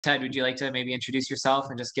Ted, would you like to maybe introduce yourself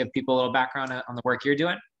and just give people a little background on the work you're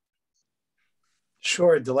doing?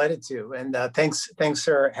 Sure, delighted to. And thanks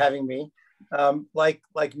for having me. Like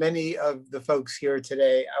many of the folks here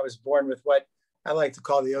today, I was born with what I like to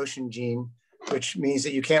call the ocean gene, which means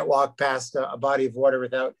that you can't walk past a body of water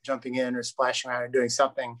without jumping in or splashing around or doing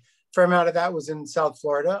something. Fair amount of that was in South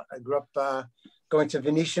Florida. I grew up going to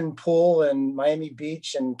Venetian Pool and Miami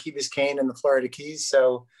Beach and Key Biscayne in the Florida Keys.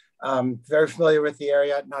 So very familiar with the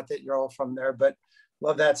area. Not that you're all from there, but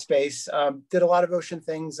love that space. Did a lot of ocean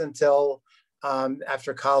things until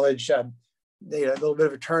after college. They a little bit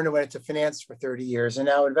of a turn and went into finance for 30 years. And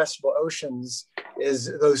now Investable Oceans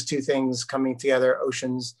is those two things coming together,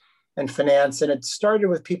 oceans and finance. And it started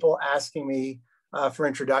with people asking me for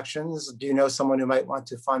introductions. Do you know someone who might want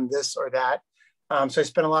to fund this or that? So I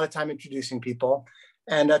spent a lot of time introducing people.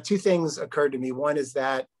 And two things occurred to me. One is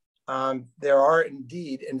that there are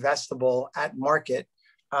indeed investable at market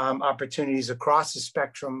opportunities across the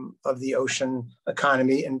spectrum of the ocean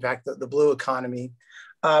economy, in fact, the blue economy.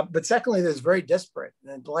 But secondly, there's very disparate.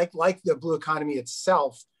 And like the blue economy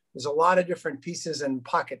itself, there's a lot of different pieces and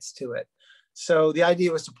pockets to it. So the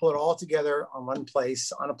idea was to pull it all together on one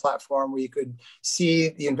place, on a platform where you could see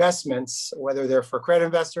the investments, whether they're for credit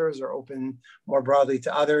investors or open more broadly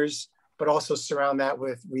to others, but also surround that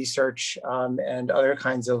with research and other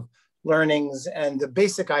kinds of learnings. And the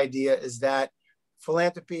basic idea is that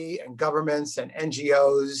philanthropy and governments and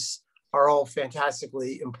NGOs are all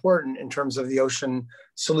fantastically important in terms of the ocean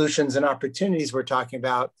solutions and opportunities we're talking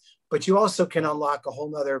about. But you also can unlock a whole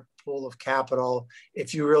nother pool of capital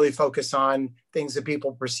if you really focus on things that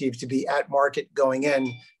people perceive to be at market going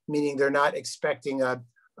in, meaning they're not expecting a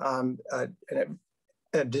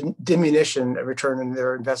diminution, a return in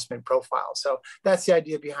their investment profile. So that's the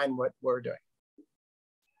idea behind what we're doing.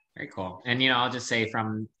 Very cool. And, I'll just say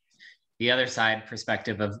from the other side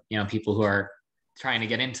perspective of, people who are trying to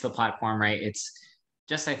get into the platform, right? It's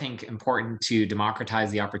just, I think, important to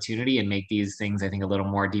democratize the opportunity and make these things, I think, a little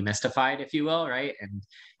more demystified, if you will, right? And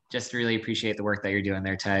just really appreciate the work that you're doing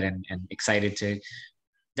there, Ted, and excited to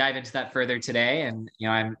dive into that further today. And,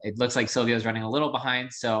 it looks like Silvio's running a little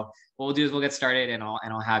behind. So what we'll do is we'll get started and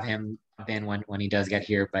I'll have him jump in when he does get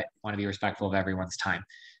here, but want to be respectful of everyone's time.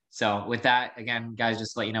 So with that, again, guys,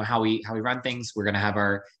 just to let you know how we run things. We're going to have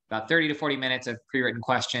our about 30 to 40 minutes of pre-written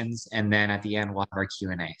questions. And then at the end, we'll have our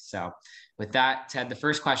Q&A. So with that, Ted, the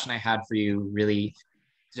first question I had for you really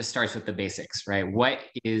just starts with the basics, right?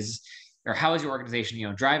 How is your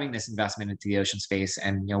organization, driving this investment into the ocean space?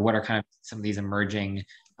 And, what are kind of some of these emerging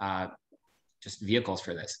just vehicles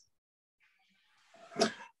for this?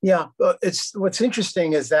 Yeah, what's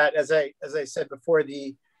interesting is that, as I said before,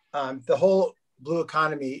 the whole blue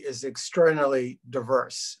economy is extraordinarily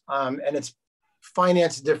diverse, and it's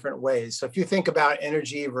financed different ways. So if you think about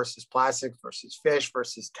energy versus plastics versus fish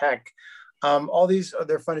versus tech, all these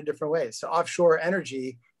they're funded different ways. So offshore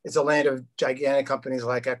energy is a land of gigantic companies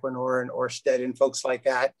like Equinor and Ørsted and folks like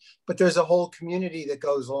that. But there's a whole community that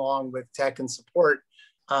goes along with tech and support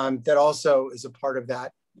that also is a part of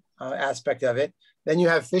that aspect of it. Then you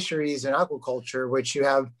have fisheries and aquaculture, which you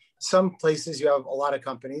have some places you have a lot of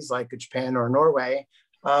companies like Japan or Norway,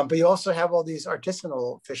 but you also have all these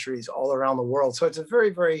artisanal fisheries all around the world. So it's a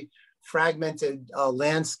very, very fragmented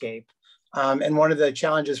landscape. And one of the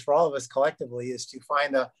challenges for all of us collectively is to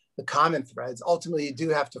find the common threads. Ultimately, you do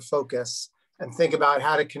have to focus and think about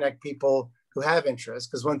how to connect people who have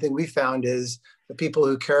interest. Because one thing we found is the people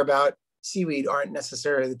who care about seaweed aren't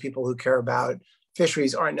necessarily the people who care about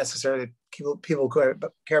fisheries, aren't necessarily people who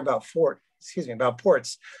care about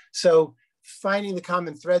ports. So finding the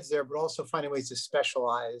common threads there, but also finding ways to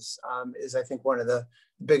specialize is, I think, one of the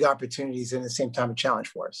big opportunities and at the same time a challenge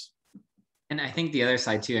for us. And I think the other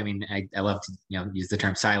side too, I love to use the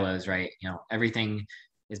term silos, right? Everything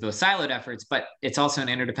is both siloed efforts, but it's also an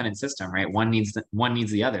interdependent system, right? One needs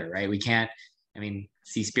the other, right? We can't,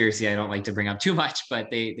 Seaspiracy, I don't like to bring up too much, but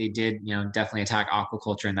they did, definitely attack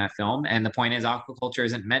aquaculture in that film. And the point is aquaculture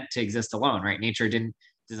isn't meant to exist alone, right? Nature didn't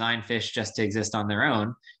design fish just to exist on their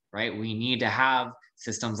own, right? We need to have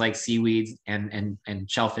systems like seaweeds and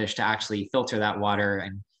shellfish to actually filter that water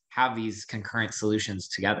and have these concurrent solutions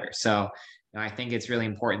together. So I think it's really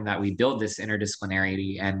important that we build this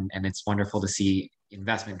interdisciplinarity, and it's wonderful to see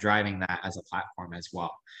investment driving that as a platform as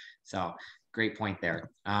well. So great point there.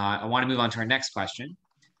 I want to move on to our next question,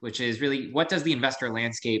 which is really, what does the investor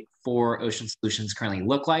landscape for ocean solutions currently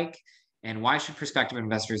look like? And why should prospective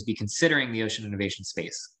investors be considering the ocean innovation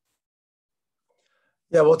space?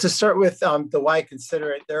 Yeah, well, to start with the why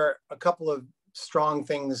consider it, there are a couple of strong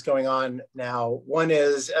things going on now. One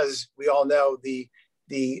is, as we all know, the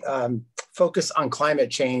the focus on climate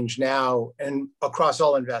change now and across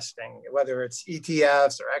all investing, whether it's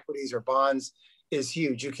ETFs or equities or bonds, is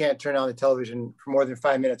huge. You can't turn on the television for more than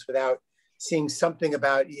 5 minutes without seeing something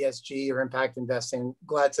about ESG or impact investing.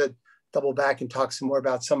 Glad to double back and talk some more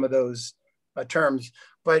about some of those terms.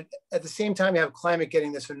 But at the same time, you have climate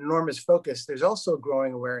getting this enormous focus. There's also a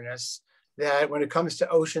growing awareness that when it comes to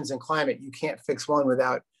oceans and climate, you can't fix one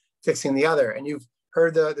without fixing the other. And you've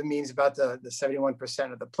heard the memes about the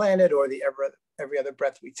 71% of the planet, or the every other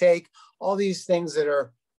breath we take, all these things that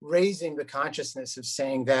are raising the consciousness of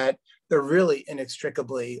saying that they're really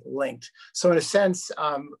inextricably linked. So in a sense,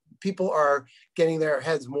 people are getting their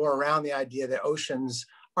heads more around the idea that oceans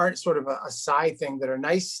aren't sort of a side thing that are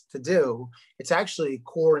nice to do. It's actually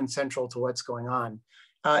core and central to what's going on.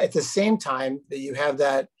 At the same time that you have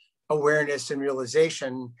that awareness and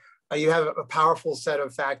realization, you have a powerful set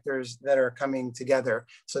of factors that are coming together.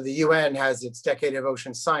 So the UN has its Decade of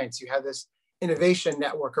Ocean Science. You have this innovation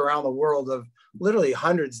network around the world of literally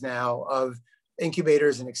hundreds now of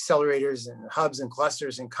incubators and accelerators and hubs and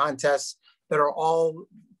clusters and contests that are all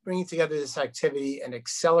bringing together this activity and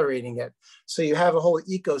accelerating it. So you have a whole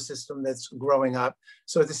ecosystem that's growing up.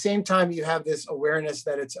 So at the same time, you have this awareness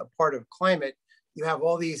that it's a part of climate. You have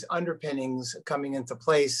all these underpinnings coming into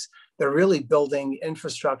place. They're really building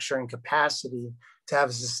infrastructure and capacity to have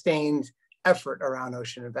a sustained effort around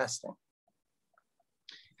ocean investing.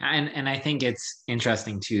 And I think it's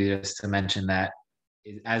interesting too, just to mention that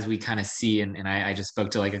as we kind of see, and I just spoke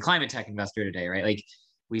to like a climate tech investor today, right? Like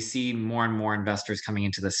we see more and more investors coming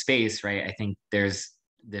into the space, right? I think there's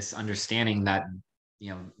this understanding that,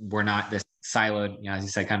 we're not this siloed, as you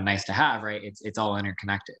said, kind of nice to have, right? It's all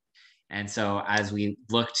interconnected. And so as we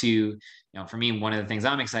look to, for me, one of the things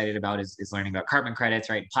I'm excited about is learning about carbon credits,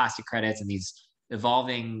 right? Plastic credits, and these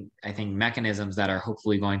evolving, I think, mechanisms that are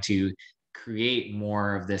hopefully going to create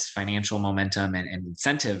more of this financial momentum and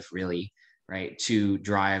incentive, really, right, to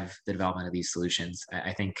drive the development of these solutions.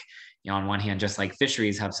 I think, on one hand, just like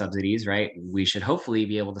fisheries have subsidies, right, we should hopefully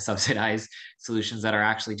be able to subsidize solutions that are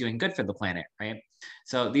actually doing good for the planet, right?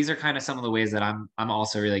 So these are kind of some of the ways that I'm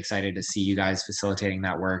also really excited to see you guys facilitating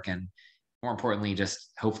that work, and more importantly,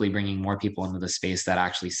 just hopefully bringing more people into the space that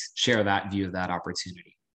actually share that view of that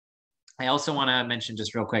opportunity. I also want to mention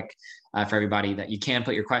just real quick for everybody that you can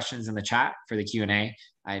put your questions in the chat for the Q&A.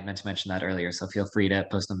 I meant to mention that earlier, so feel free to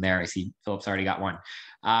post them there. I see Philip's already got one.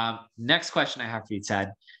 Next question I have for you,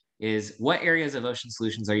 Ted, is what areas of ocean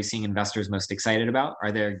solutions are you seeing investors most excited about?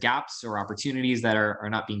 Are there gaps or opportunities that are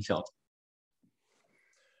not being filled?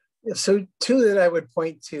 So two that I would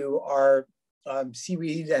point to are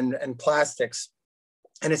seaweed and plastics.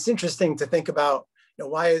 And it's interesting to think about,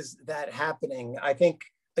 why is that happening? I think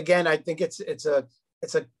it's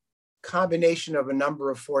a combination of a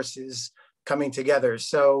number of forces coming together.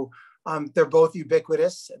 So they're both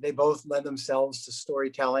ubiquitous. They both lend themselves to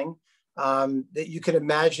storytelling. That you can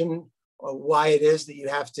imagine why it is that you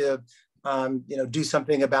have to, do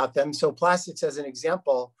something about them. So plastics, as an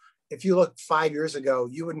example, if you looked 5 years ago,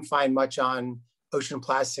 you wouldn't find much on ocean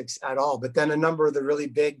plastics at all. But then a number of the really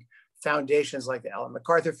big foundations like the Ellen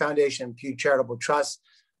MacArthur Foundation, Pew Charitable Trust,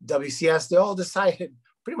 WCS, they all decided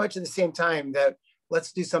pretty much at the same time that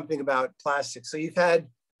let's do something about plastics. So you've had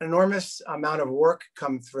an enormous amount of work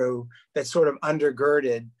come through that sort of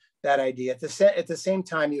undergirded that idea. At the same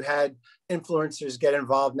time, you had influencers get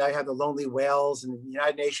involved. Now you have the Lonely Whales and the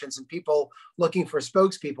United Nations and people looking for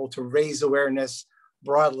spokespeople to raise awareness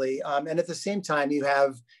broadly. And at the same time, you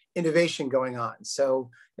have innovation going on. So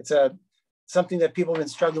it's something that people have been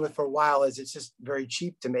struggling with for a while, is it's just very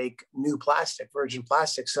cheap to make new plastic, virgin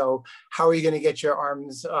plastic. So how are you going to get your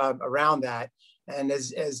arms around that? And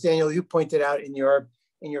as Daniel, you pointed out in your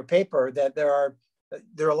paper, that there are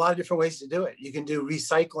a lot of different ways to do it. You can do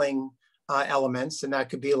recycling elements, and that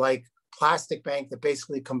could be like Plastic Bank, that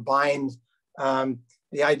basically combined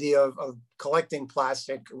the idea of collecting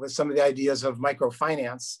plastic with some of the ideas of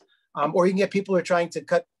microfinance. Or you can get people who are trying to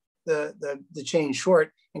cut the chain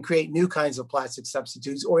short and create new kinds of plastic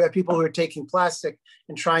substitutes. Or you have people who are taking plastic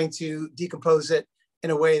and trying to decompose it in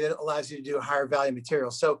a way that allows you to do higher value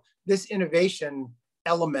materials. So this innovation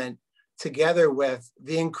element, together with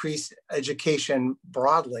the increased education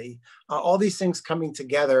broadly, all these things coming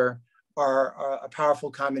together are a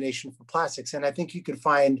powerful combination for plastics. And I think you could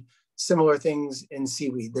find similar things in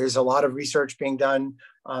seaweed. There's a lot of research being done.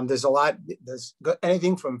 There's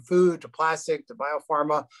anything from food to plastic to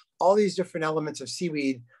biopharma. All these different elements of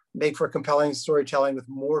seaweed make for compelling storytelling with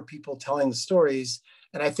more people telling the stories.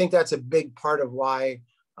 And I think that's a big part of why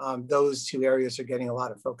those two areas are getting a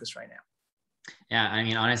lot of focus right now. Yeah, I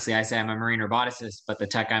mean, honestly, I say I'm a marine roboticist, but the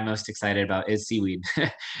tech I'm most excited about is seaweed.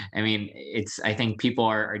 I mean, I think people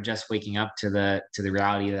are just waking up to the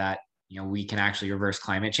reality that, we can actually reverse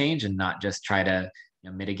climate change and not just try to,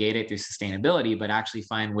 mitigate it through sustainability, but actually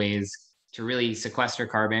find ways to really sequester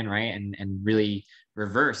carbon, right? And really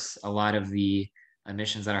reverse a lot of the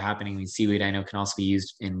emissions that are happening. I mean, seaweed, I know, can also be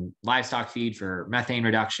used in livestock feed for methane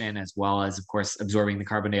reduction, as well as, of course, absorbing the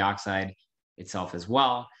carbon dioxide itself as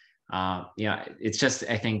well. It's just,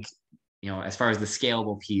 I think, as far as the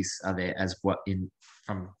scalable piece of it, as what in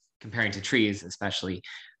from comparing to trees, especially,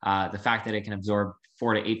 the fact that it can absorb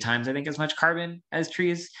 4 to 8 times, I think, as much carbon as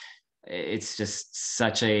trees, it's just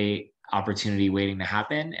such a opportunity waiting to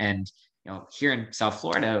happen. And here in South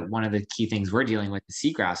Florida, one of the key things we're dealing with is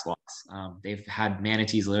seagrass loss. They've had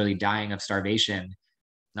manatees literally dying of starvation,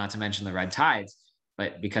 not to mention the red tides,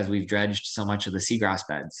 but because we've dredged so much of the seagrass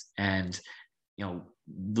beds. And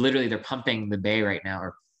literally they're pumping the bay right now,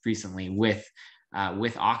 or recently, with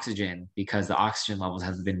oxygen, because the oxygen levels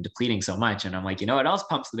have been depleting so much. And I'm like, what else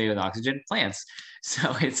pumps the bay with oxygen? Plants.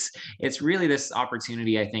 So it's really this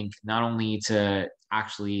opportunity, I think, not only to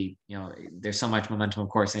actually, there's so much momentum, of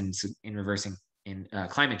course, in reversing in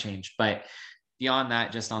climate change, but beyond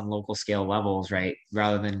that, just on local scale levels, right?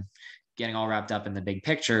 Rather than getting all wrapped up in the big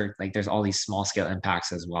picture, like there's all these small scale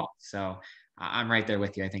impacts as well. So I'm right there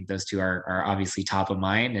with you. I think those two are obviously top of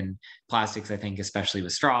mind, and plastics, I think, especially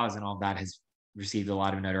with straws and all that, has received a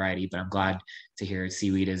lot of notoriety, but I'm glad to hear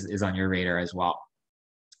seaweed is on your radar as well.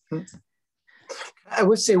 I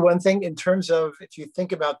would say one thing in terms of, if you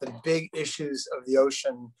think about the big issues of the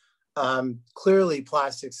ocean, clearly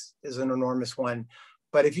plastics is an enormous one.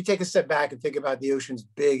 But if you take a step back and think about the ocean's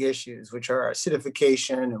big issues, which are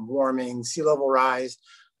acidification and warming, sea level rise,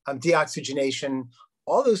 deoxygenation,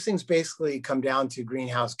 all those things basically come down to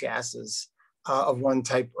greenhouse gases of one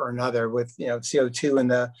type or another, with CO2 in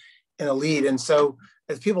the lead. And so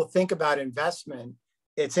as people think about investment,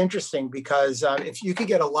 it's interesting because if you could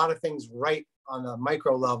get a lot of things right on a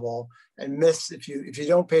micro level and miss, if you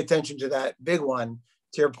don't pay attention to that big one,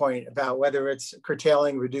 to your point about whether it's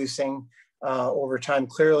curtailing, reducing over time,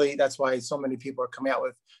 clearly that's why so many people are coming out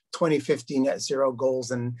with 2050 net zero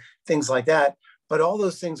goals and things like that. But all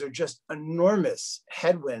those things are just enormous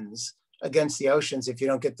headwinds against the oceans if you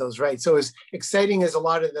don't get those right. So as exciting as a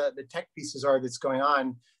lot of the tech pieces are that's going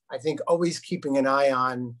on, I think always keeping an eye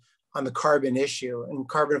on the carbon issue. And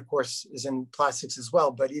carbon, of course, is in plastics as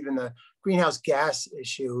well, but even the greenhouse gas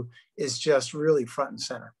issue is just really front and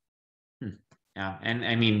center. Yeah, and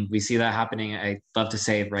I mean, we see that happening. I love to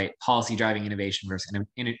say, right, policy driving innovation versus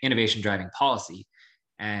innovation driving policy.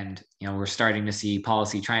 And we're starting to see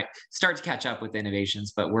policy start to catch up with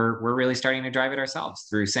innovations, but we're really starting to drive it ourselves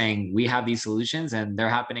through saying we have these solutions and they're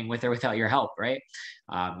happening with or without your help, right?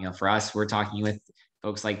 For us, we're talking with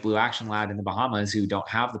folks like Blue Action Lab in the Bahamas who don't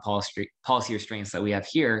have the policy restraints that we have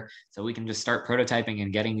here, so we can just start prototyping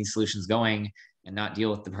and getting these solutions going and not deal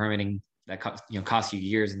with the permitting that costs you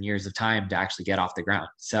years and years of time to actually get off the ground.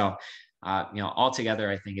 So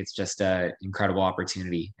altogether, I think it's just an incredible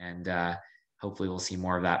opportunity, and hopefully we'll see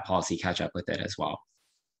more of that policy catch up with it as well.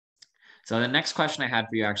 So the next question I had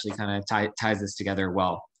for you actually kind of ties this together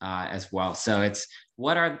well as well. So it's,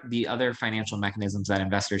 what are the other financial mechanisms that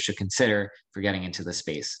investors should consider for getting into the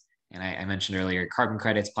space? And I mentioned earlier carbon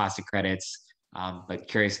credits, plastic credits, but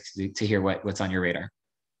curious to hear what's on your radar.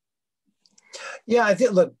 Yeah, I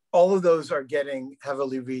think, look, all of those are getting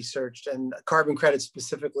heavily researched, and carbon credits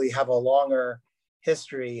specifically have a longer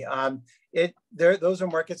history. Those are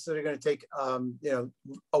markets that are going to take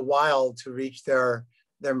a while to reach their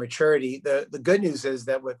maturity. The good news is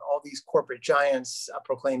that with all these corporate giants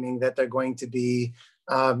proclaiming that they're going to be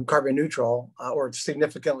carbon neutral or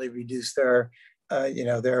significantly reduce their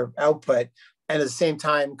output, and at the same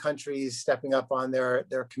time countries stepping up on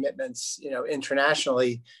their commitments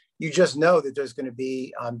internationally, you just know that there's going to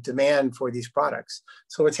be demand for these products.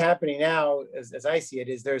 So what's happening now, as I see it,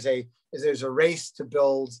 is there's a race to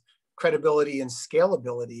build credibility and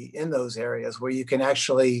scalability in those areas where you can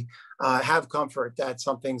actually have comfort that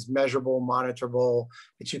something's measurable, monitorable,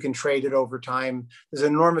 that you can trade it over time. There's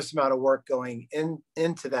an enormous amount of work going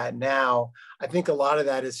into that now. I think a lot of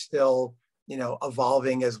that is still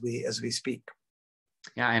evolving as we speak.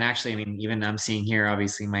 Yeah, and actually, I mean, even I'm seeing here,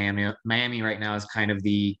 obviously, Miami right now is kind of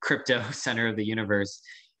the crypto center of the universe.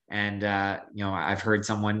 And, I've heard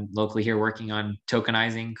someone locally here working on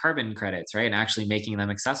tokenizing carbon credits, right? And actually making them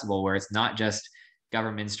accessible, where it's not just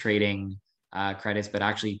governments trading credits, but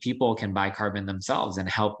actually people can buy carbon themselves and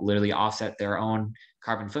help literally offset their own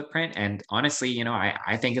carbon footprint. And honestly,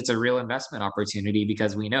 I think it's a real investment opportunity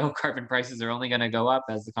because we know carbon prices are only going to go up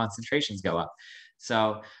as the concentrations go up.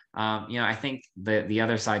 So, I think the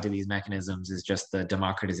other side to these mechanisms is just the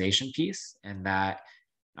democratization piece, and that,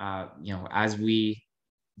 as we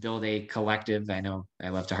build a collective, I know I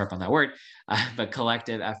love to harp on that word, but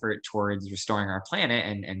collective effort towards restoring our planet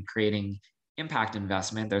and creating impact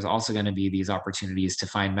investment, there's also going to be these opportunities to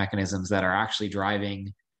find mechanisms that are actually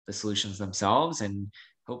driving the solutions themselves and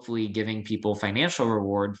hopefully giving people financial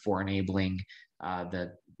reward for enabling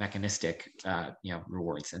the mechanistic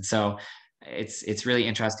rewards. And so it's really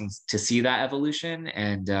interesting to see that evolution.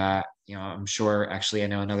 And I'm sure, actually, I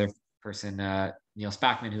know another person, Neil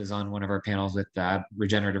Spackman, who's on one of our panels with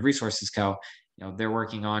Regenerative Resources Co. They're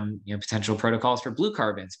working on potential protocols for blue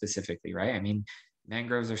carbon specifically, right? I mean,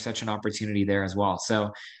 mangroves are such an opportunity there as well.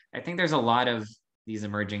 So I think there's a lot of these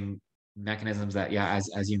emerging mechanisms that,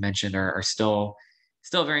 as you mentioned, are still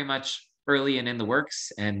very much early and in the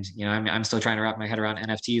works. And I'm still trying to wrap my head around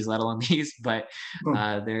NFTs, let alone these. But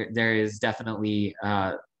there is definitely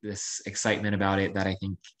this excitement about it that I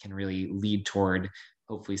think can really lead toward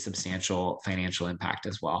hopefully substantial financial impact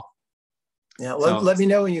as well. Yeah, let me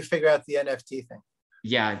know when you figure out the NFT thing.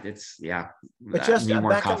 Yeah, But just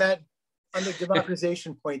back on that, on the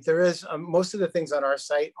democratization point, there is most of the things on our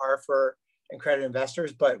site are for accredited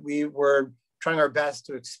investors, but we were trying our best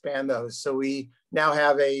to expand those. So we now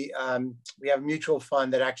have a mutual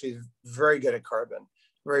fund that actually is very good at carbon,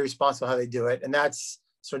 very responsible how they do it, and that's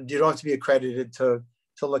so you don't have to be accredited to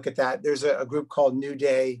look at that. There's a group called New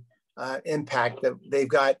Day Impact that they've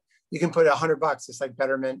got. You can put $100. It's like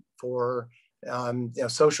Betterment for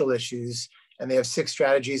social issues, and they have 6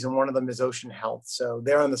 strategies, and one of them is ocean health. So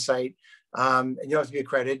they're on the site, and you don't have to be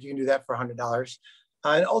accredited. You can do that for $100.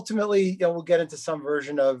 And ultimately, we'll get into some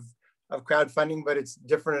version of crowdfunding, but it's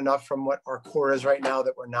different enough from what our core is right now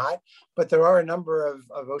that we're not. But there are a number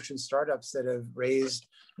of ocean startups that have raised,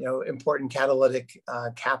 important catalytic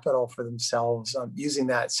capital for themselves using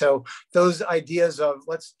that. So those ideas of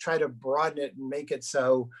let's try to broaden it and make it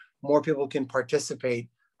so more people can participate,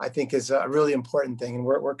 I think is a really important thing. And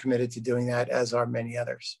we're committed to doing that, as are many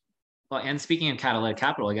others. Well, and speaking of catalytic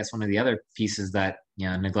capital, I guess one of the other pieces that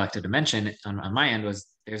neglected to mention on my end was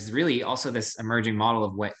there's really also this emerging model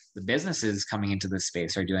of what the businesses coming into this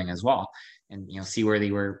space are doing as well. And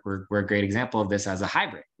Seaworthy, we're a great example of this as a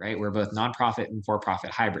hybrid, right? We're both nonprofit and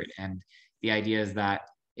for-profit hybrid. And the idea is that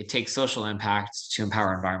it takes social impact to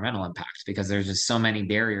empower environmental impact, because there's just so many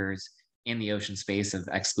barriers in the ocean space of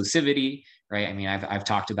exclusivity, right? I mean, I've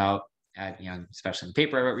talked about, especially in the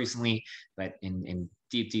paper I wrote recently, but in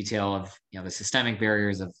deep detail of the systemic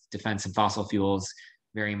barriers of defense and fossil fuels,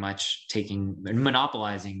 very much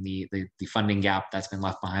monopolizing the funding gap that's been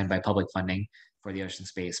left behind by public funding for the ocean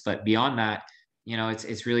space. But beyond that,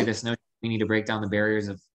 it's really this notion we need to break down the barriers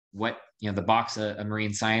of what the box a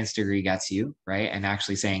marine science degree gets you, right? And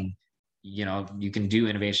actually saying, you can do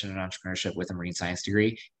innovation and entrepreneurship with a marine science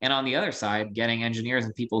degree. And on the other side, getting engineers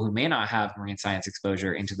and people who may not have marine science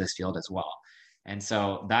exposure into this field as well. And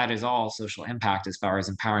so that is all social impact as far as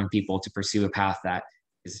empowering people to pursue a path that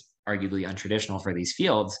is arguably untraditional for these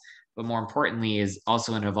fields, but more importantly is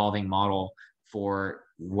also an evolving model for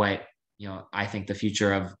what, I think the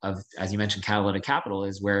future of, as you mentioned, catalytic capital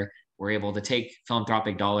is, where we're able to take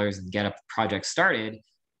philanthropic dollars and get a project started,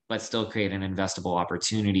 but still create an investable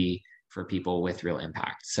opportunity for people with real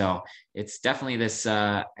impact. So it's definitely this,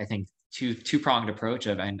 I think, two-pronged approach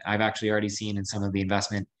of, and I've actually already seen in some of the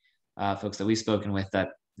investment folks that we've spoken with that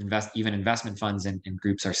even investment funds and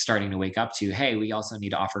groups are starting to wake up to, hey, we also need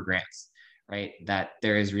to offer grants, right? That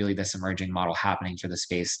there is really this emerging model happening for the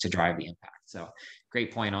space to drive the impact. So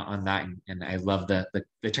great point on that. And I love the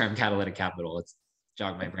term catalytic capital. It's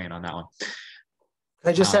jogged my brain on that one.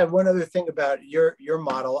 I just had one other thing about your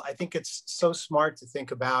model. I think it's so smart to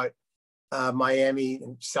think about Miami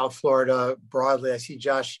and South Florida broadly. I see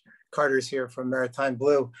Josh Carter's here from Maritime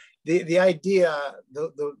Blue. The idea,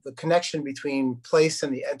 the connection between place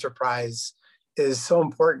and the enterprise is so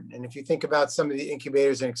important. And if you think about some of the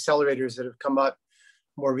incubators and accelerators that have come up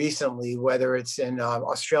more recently, whether it's in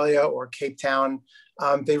Australia or Cape Town,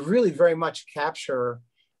 they really very much capture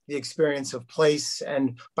the experience of place.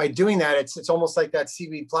 And by doing that, it's almost like that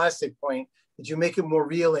seaweed plastic point, that you make it more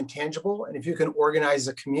real and tangible. And if you can organize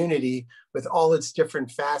a community with all its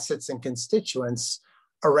different facets and constituents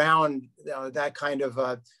around that kind of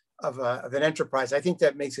an enterprise, I think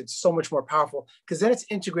that makes it so much more powerful, because then it's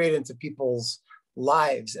integrated into people's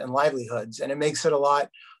lives and livelihoods, and it makes it a lot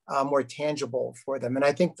more tangible for them. And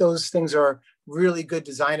I think those things are really good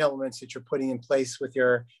design elements that you're putting in place with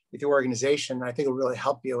your organization. I think it'll really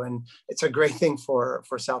help you. And it's a great thing for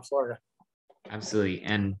South Florida. Absolutely.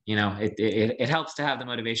 And, it helps to have the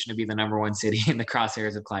motivation to be the #1 city in the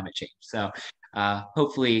crosshairs of climate change. So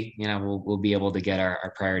hopefully, we'll be able to get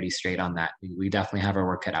our priorities straight on that. We definitely have our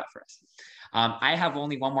work cut out for us. I have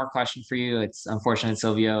only one more question for you. It's unfortunate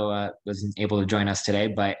Silvio wasn't able to join us today,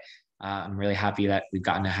 but I'm really happy that we've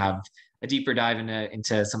gotten to have a deeper dive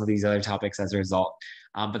into some of these other topics as a result.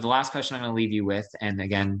 But the last question I'm going to leave you with, and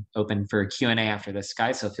again, open for Q&A after this,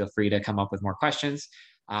 guys, so feel free to come up with more questions,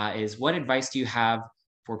 is what advice do you have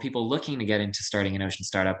for people looking to get into starting an ocean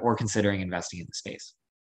startup or considering investing in the space?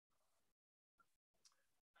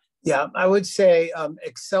 Yeah, I would say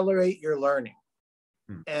accelerate your learning.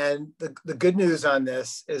 And the good news on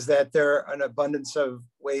this is that there are an abundance of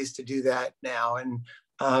ways to do that now.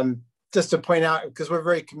 And just to point out, because we're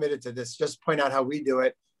very committed to this, just point out how we do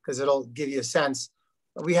it, because it'll give you a sense.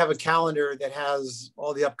 We have a calendar that has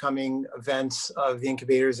all the upcoming events of the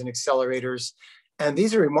incubators and accelerators. And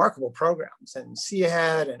these are remarkable programs. And Sea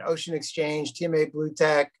Ahead and Ocean Exchange, TMA Blue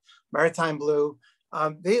Tech, Maritime Blue,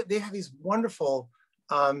 they have these wonderful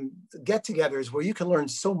get-togethers where you can learn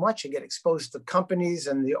so much and get exposed to companies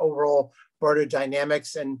and the overall broader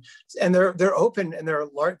dynamics. And they're open and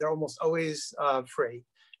they're almost always free.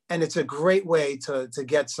 And it's a great way to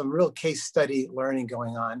get some real case study learning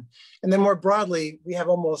going on. And then more broadly, we have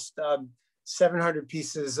almost 700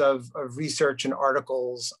 pieces of research and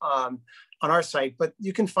articles on our site, but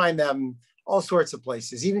you can find them all sorts of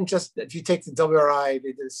places. Even just if you take the WRI,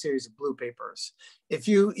 they did a series of blue papers. If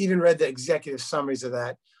you even read the executive summaries of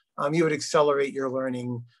that, you would accelerate your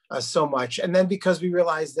learning so much. And then because we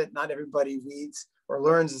realized that not everybody reads or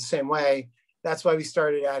learns the same way, that's why we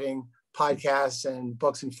started adding podcasts and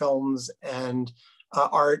books and films and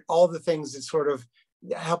art, all the things that sort of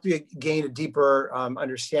help you gain a deeper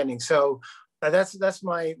understanding. So that's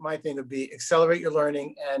my thing would be accelerate your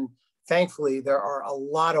learning. And thankfully, there are a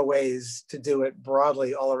lot of ways to do it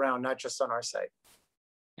broadly all around, not just on our site.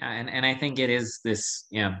 Yeah, and I think it is this,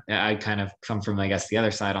 I kind of come from, I guess, the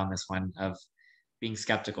other side on this one of being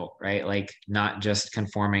skeptical, right? Like not just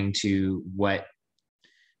conforming to what,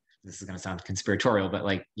 this is going to sound conspiratorial, but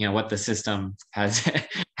like, what the system has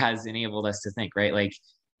has enabled us to think, right? Like,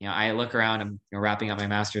 I look around, I'm wrapping up my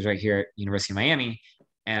master's right here at University of Miami,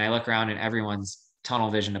 and I look around and everyone's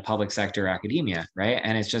tunnel vision to public sector academia, right?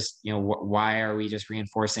 And it's just, why are we just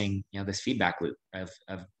reinforcing, this feedback loop of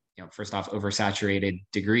first off, oversaturated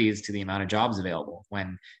degrees to the amount of jobs available,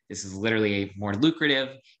 when this is literally a more lucrative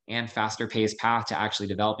and faster paced path to actually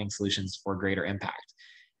developing solutions for greater impact.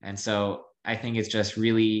 And so I think it's just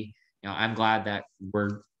really, I'm glad that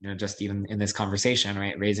we're, just even in this conversation,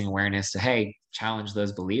 right, raising awareness to, hey, challenge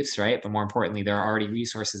those beliefs, right? But more importantly, there are already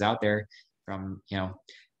resources out there from,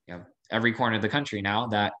 every corner of the country now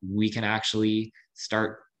that we can actually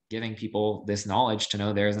start giving people this knowledge to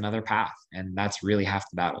know there's another path. And that's really half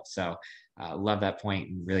the battle. So love that point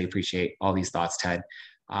and really appreciate all these thoughts, Ted.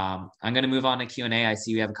 I'm going to move on to Q&A. I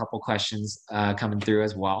see we have a couple questions coming through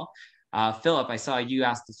as well. Philip, I saw you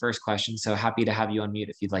asked the first question, so happy to have you unmute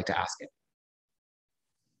if you'd like to ask it.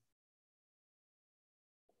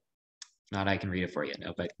 If not, I can read it for you.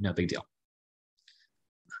 No big deal.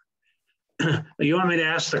 You want me to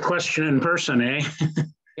ask the question in person, eh?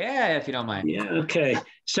 Yeah, if you don't mind. Yeah, okay.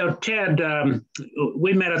 So Ted,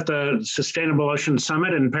 we met at the Sustainable Oceans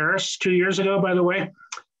Summit in Paris 2 years ago, by the way.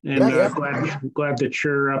 And glad that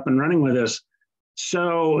you're up and running with us.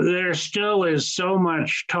 So there still is so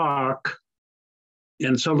much talk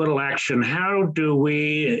and so little action. How do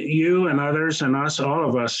we, you and others and us, all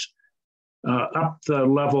of us, up the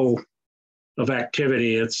level of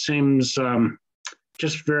activity? It seems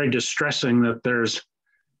just very distressing that there's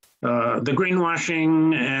the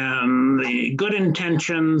greenwashing and the good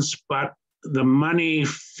intentions, but the money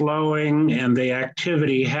flowing and the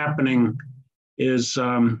activity happening is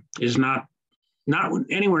not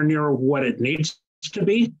anywhere near what it needs to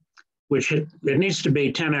be, which it needs to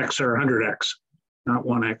be 10x or 100x, not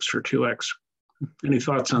 1x or 2x. Any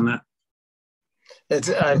thoughts on that? It's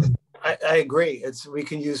I agree. We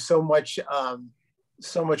can use so much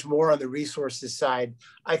more on the resources side.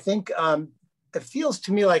 I think it feels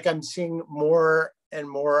to me like I'm seeing more and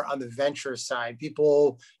more on the venture side,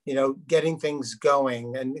 people, getting things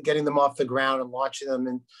going and getting them off the ground and launching them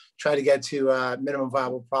and try to get to a minimum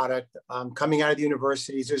viable product. Coming out of the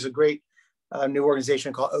universities, there's a great new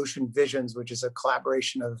organization called Ocean Visions, which is a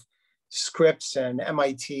collaboration of Scripps and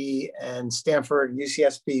MIT and Stanford and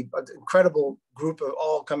UCSB, an incredible group of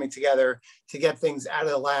all coming together to get things out of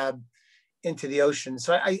the lab into the ocean.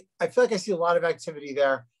 So I feel like I see a lot of activity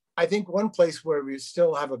there. I think one place where we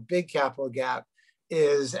still have a big capital gap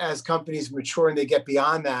is as companies mature and they get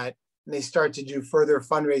beyond that and they start to do further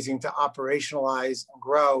fundraising to operationalize and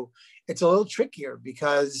grow, it's a little trickier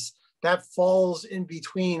because that falls in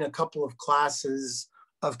between a couple of classes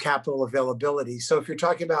of capital availability. So if you're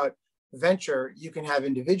talking about venture, you can have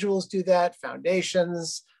individuals do that,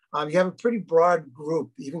 foundations. You have a pretty broad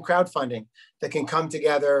group, even crowdfunding, that can come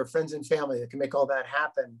together, friends and family that can make all that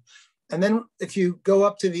happen. And then if you go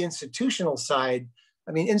up to the institutional side,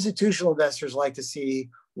 I mean, institutional investors like to see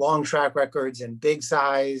long track records and big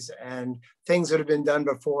size and things that have been done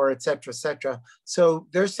before, et cetera, et cetera. So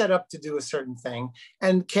they're set up to do a certain thing.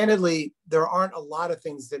 And candidly, there aren't a lot of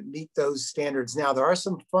things that meet those standards now. There are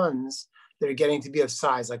some funds that are getting to be of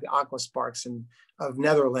size, like the Aqua Sparks and of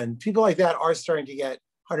Netherlands. People like that are starting to get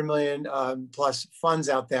 100 million plus funds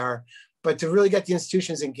out there. But to really get the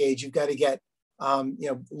institutions engaged, you've got to get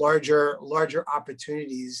larger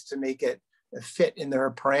opportunities to make it fit in their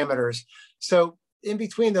parameters. So in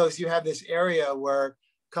between those, you have this area where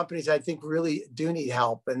companies, I think, really do need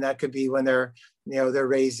help, and that could be when they're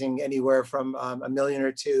raising anywhere from $1 million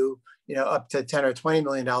or two, up to $10 or $20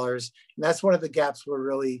 million. And that's one of the gaps we're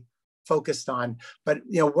really focused on. But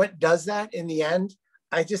what does that in the end?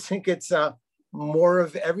 I just think it's more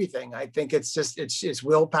of everything. I think it's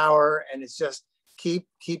willpower, and it's just keep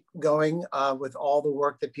going with all the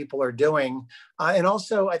work that people are doing. And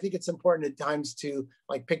also, I think it's important at times to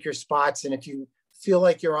pick your spots. And if you feel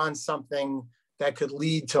like you're on something that could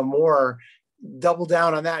lead to more, double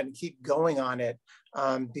down on that and keep going on it,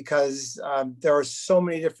 because there are so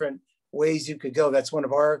many different ways you could go. That's one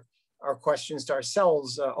of our questions to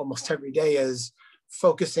ourselves almost every day, is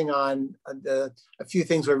focusing on a few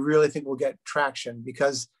things we really think will get traction,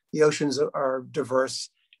 because the oceans are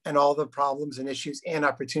diverse and all the problems and issues and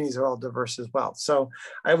opportunities are all diverse as well. So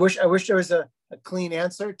I wish there was a clean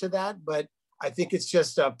answer to that, but I think it's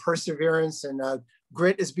just perseverance, and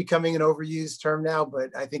grit is becoming an overused term now,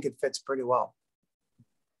 but I think it fits pretty well.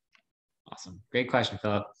 Awesome. Great question,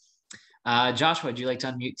 Philip. Joshua, would you like to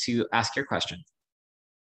unmute to ask your question?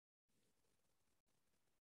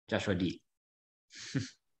 Joshua D.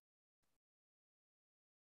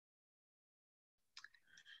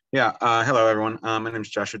 Yeah, hello everyone. My name is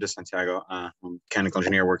Joshua De Santiago. I'm a mechanical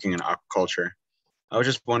engineer working in aquaculture. I was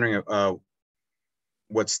just wondering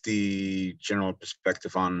what's the general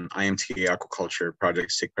perspective on IMT aquaculture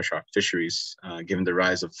projects take pressure off fisheries, given the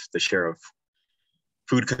rise of the share of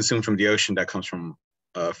food consumed from the ocean that comes from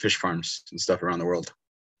fish farms and stuff around the world.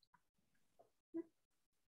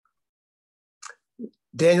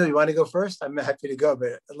 Daniel, you want to go first? I'm happy to go,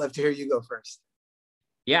 but I'd love to hear you go first.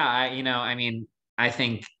 Yeah, I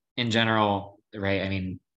think in general, right? I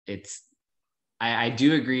mean, I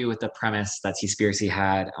do agree with the premise that Seaspiracy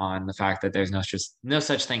had on the fact that there's no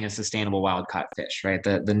such thing as sustainable wild caught fish, right?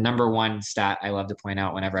 The number one stat I love to point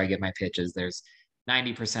out whenever I get my pitch is there's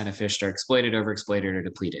 90% of fish that are exploited, overexploited, or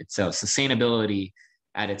depleted. So sustainability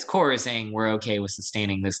at its core is saying we're okay with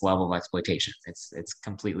sustaining this level of exploitation. It's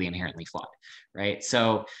completely inherently flawed, right?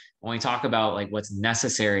 So when we talk about what's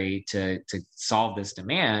necessary to solve this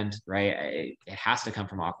demand, right, it has to come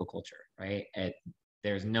from aquaculture, right?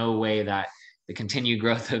 There's no way that the continued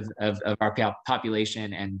growth of our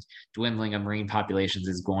population and dwindling of marine populations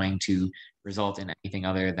is going to result in anything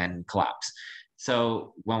other than collapse.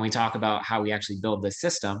 So when we talk about how we actually build this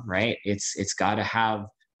system, right, it's got to have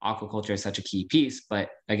aquaculture as such a key piece, but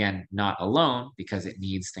again, not alone, because it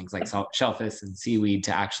needs things like shellfish and seaweed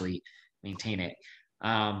to actually maintain it.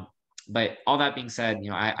 But all that being said,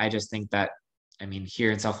 I just think that, here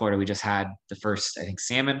in South Florida, we just had the first, I think,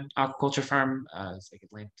 salmon aquaculture farm. It's like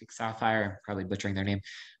Atlantic Sapphire. I'm probably butchering their name.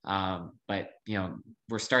 But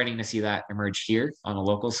we're starting to see that emerge here on a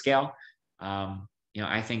local scale.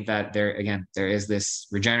 I think that there is this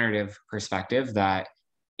regenerative perspective that,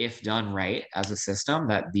 if done right as a system,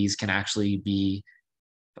 that these can actually be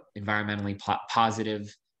environmentally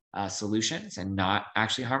positive solutions and not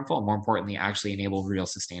actually harmful, and more importantly, actually enable real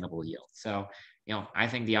sustainable yield. So, I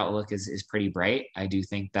think the outlook is pretty bright. I do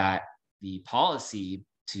think that the policy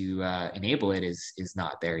to enable it is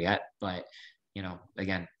not there yet, but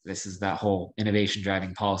again, this is that whole innovation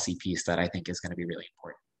driving policy piece that I think is going to be really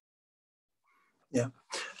important. Yeah,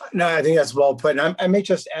 no, I think that's well put. And I may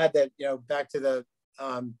just add that, back to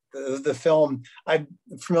the film, I'm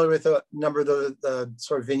familiar with a number of the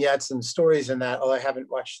sort of vignettes and stories in that, although I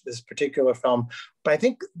haven't watched this particular film. But I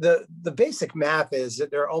think the basic math is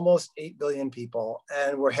that there are almost 8 billion people,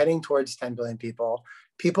 and we're heading towards 10 billion people.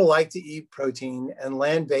 People like to eat protein, and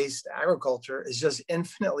land-based agriculture is just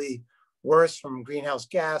infinitely worse from greenhouse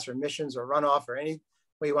gas or emissions or runoff or any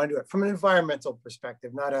way you want to do it from an environmental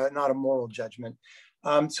perspective, not a moral judgment.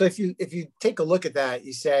 So if you take a look at that,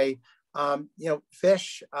 you say,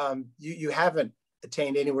 fish, you haven't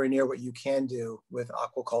attained anywhere near what you can do with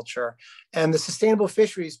aquaculture. And the sustainable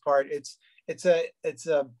fisheries part, it's a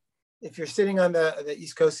if you're sitting on the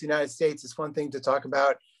East Coast of the United States, it's one thing to talk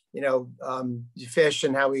about, fish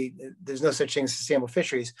and how there's no such thing as sustainable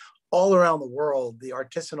fisheries. All around the world, the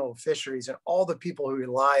artisanal fisheries and all the people who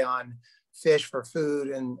rely on fish for food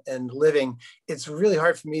and living, it's really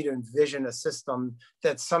hard for me to envision a system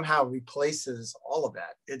that somehow replaces all of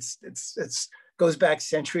that. It's goes back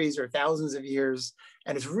centuries or thousands of years,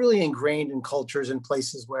 and it's really ingrained in cultures and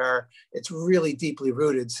places where it's really deeply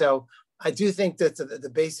rooted. So I do think that the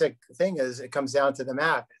basic thing is it comes down to the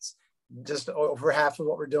map. It's just over half of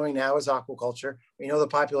what we're doing now is aquaculture. We know the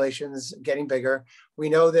population is getting bigger. We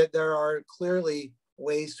know that there are clearly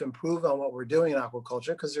ways to improve on what we're doing in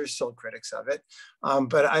aquaculture because there's still critics of it.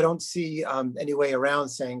 But I don't see any way around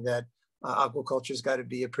saying that aquaculture has got to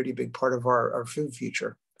be a pretty big part of our food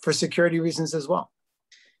future for security reasons as well.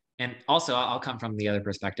 And also, I'll come from the other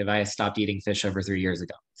perspective. I stopped eating fish over 3 years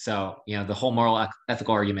ago. So, the whole moral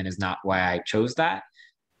ethical argument is not why I chose that.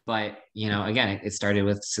 But, again, it started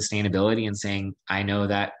with sustainability and saying, I know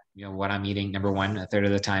that, what I'm eating, number one, a third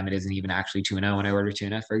of the time, it isn't even actually tuna when I order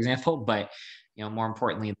tuna, for example. But, more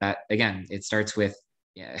importantly, that, again, it starts with,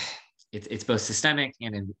 it's both systemic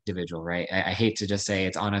and individual, right? I hate to just say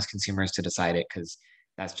it's on us consumers to decide it because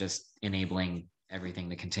that's just enabling everything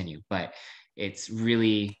to continue. But it's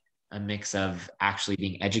really a mix of actually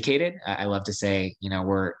being educated. I love to say,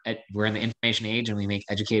 we're in the information age and we make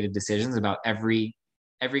educated decisions about every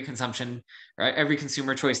consumption or every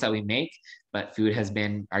consumer choice that we make. But food has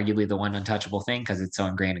been arguably the one untouchable thing because it's so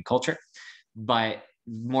ingrained in culture. But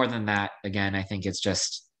more than that, again, I think it's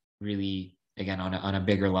just really, again, on a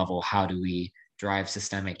bigger level, how do we drive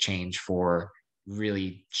systemic change for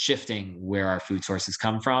really shifting where our food sources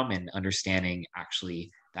come from and understanding actually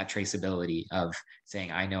that traceability of saying,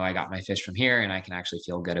 I know I got my fish from here and I can actually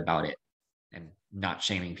feel good about it and not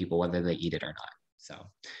shaming people whether they eat it or not. So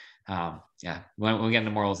when we get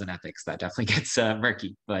into morals and ethics, that definitely gets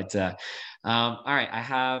murky. But all right, I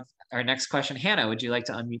have our next question. Hannah, would you like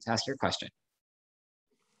to unmute to ask your question?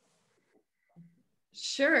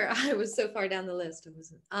 Sure. I was so far down the list. It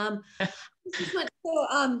wasn't.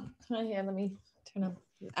 Here, let me turn on.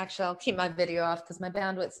 Actually, I'll keep my video off because my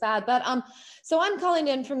bandwidth's bad. But so I'm calling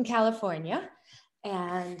in from California,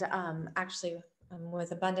 and actually, I'm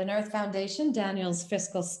with Abundant Earth Foundation, Daniel's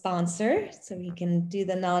fiscal sponsor, so he can do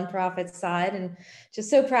the nonprofit side, and just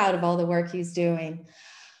so proud of all the work he's doing.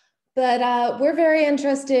 But we're very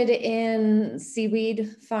interested in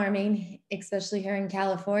seaweed farming, especially here in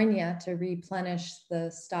California, to replenish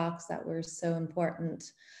the stocks that were so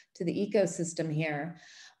important to the ecosystem here.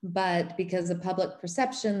 But because of public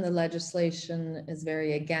perception, the legislation is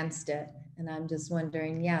very against it. And I'm just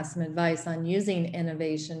wondering, some advice on using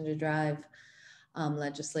innovation to drive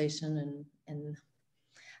legislation and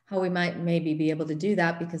how we might maybe be able to do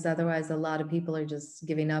that, because otherwise a lot of people are just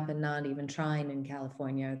giving up and not even trying in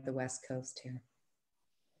California, the West Coast here.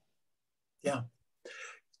 Yeah,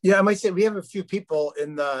 I might say we have a few people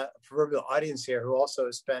in the proverbial audience here who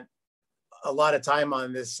also spent a lot of time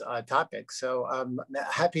on this topic. So I'm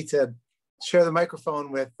happy to share the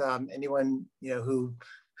microphone with anyone who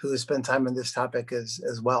has spent time on this topic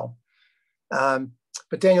as well.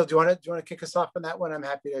 But Daniel, do you want to kick us off on that one? I'm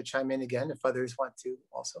happy to chime in again if others want to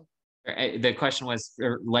also. The question was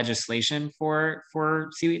legislation for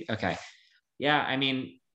seaweed. Okay, yeah. I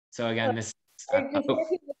mean, so again, this.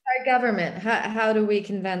 Our government. How do we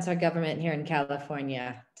convince our government here in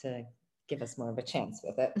California to give us more of a chance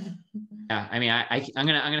with it? Yeah, I mean, I'm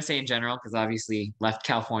gonna say in general because obviously left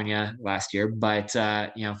California last year, but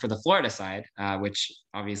for the Florida side, which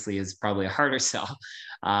obviously is probably a harder sell.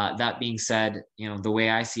 That being said, the way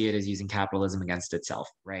I see it is using capitalism against itself,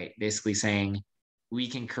 right? Basically saying we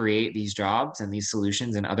can create these jobs and these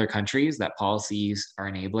solutions in other countries that policies are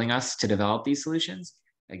enabling us to develop these solutions.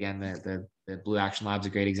 Again, the Blue Action Lab is a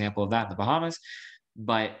great example of that in the Bahamas.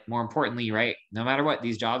 But more importantly, right, no matter what,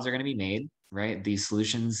 these jobs are going to be made, right? These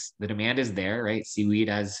solutions, the demand is there, right? Seaweed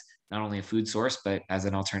as not only a food source, but as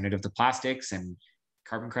an alternative to plastics and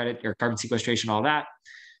carbon credit or carbon sequestration, all that.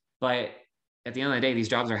 But at the end of the day, these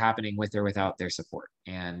jobs are happening with or without their support.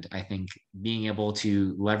 And I think being able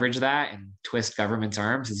to leverage that and twist government's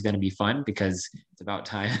arms is going to be fun, because it's about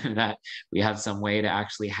time that we have some way to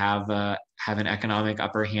actually have an economic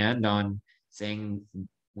upper hand on saying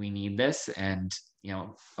we need this, and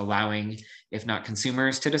allowing, if not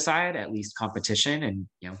consumers to decide, at least competition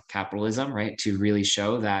and capitalism, right, to really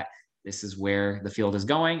show that this is where the field is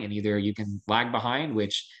going, and either you can lag behind,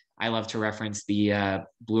 which I love to reference the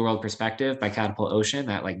Blue World Perspective by Catapult Ocean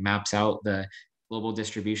that like maps out the global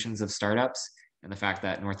distributions of startups, and the fact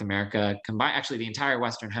that North America combined, actually the entire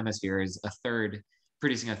Western Hemisphere is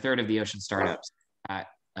producing a third of the ocean startups that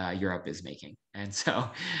Europe is making. And so,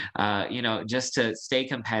 just to stay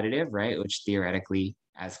competitive, right, which theoretically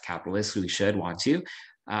as capitalists we should want to,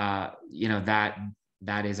 that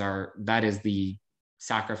is the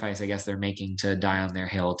sacrifice, I guess, they're making to die on their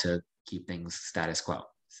hill to keep things status quo.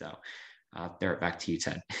 So throw it back to you,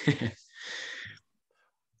 Ted.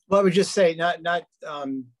 Well, I would just say, not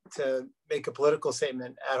to make a political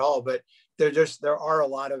statement at all, but there are a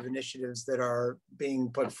lot of initiatives that are being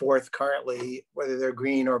put forth currently, whether they're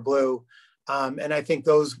green or blue, and I think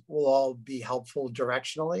those will all be helpful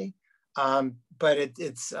directionally. But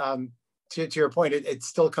it's to your point, it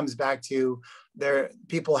still comes back to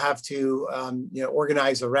people have to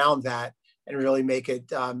organize around that and really make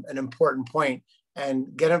it an important point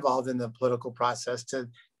and get involved in the political process to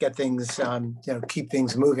get things, keep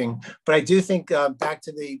things moving. But I do think back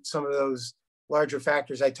to some of those larger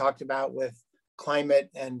factors I talked about with climate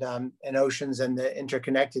and oceans and the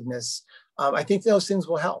interconnectedness. I think those things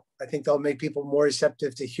will help. I think they'll make people more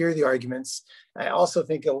receptive to hear the arguments. I also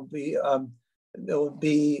think there will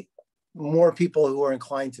be more people who are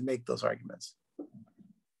inclined to make those arguments.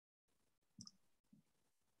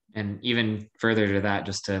 And even further to that,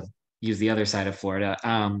 just to use the other side of Florida,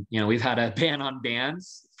 we've had a ban on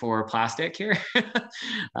bans for plastic here.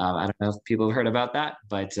 I don't know if people have heard about that,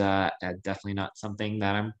 but definitely not something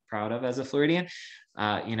that I'm proud of as a Floridian.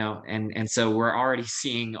 And so we're already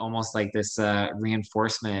seeing almost like this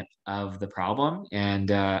reinforcement of the problem,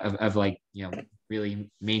 and of really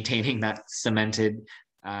maintaining that cemented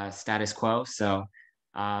status quo. So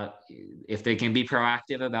if they can be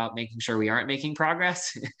proactive about making sure we aren't making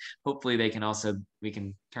progress, hopefully we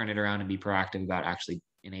can turn it around and be proactive about actually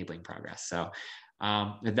enabling progress. So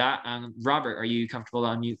with that, Robert, are you comfortable to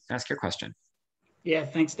unmute, ask your question? Yeah,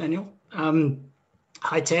 thanks, Daniel.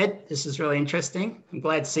 Hi, Ted. This is really interesting. I'm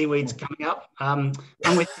glad seaweed's coming up. I'm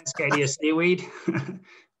with Cascadia Seaweed.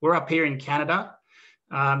 We're up here in Canada.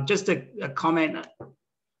 Just a comment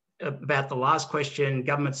about the last question,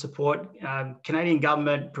 government support. Canadian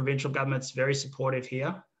government, provincial government's very supportive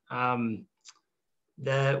here. One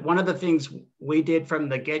of the things we did from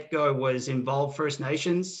the get-go was involve First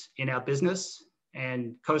Nations in our business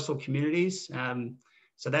and coastal communities.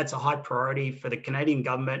 So that's a high priority for the Canadian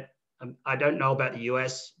government. I don't know about the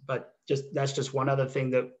US, but that's just one other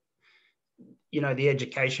thing that, the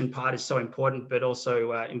education part is so important, but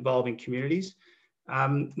also involving communities.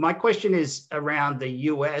 My question is around the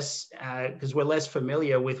US, because we're less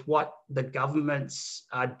familiar with what the governments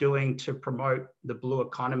are doing to promote the blue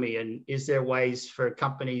economy, and is there ways for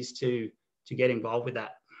companies to get involved with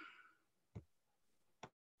that?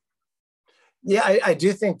 Yeah, I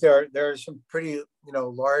do think there are some pretty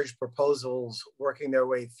large proposals working their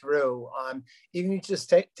way through. Even you just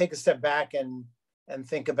take a step back and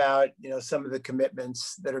think about some of the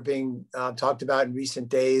commitments that are being talked about in recent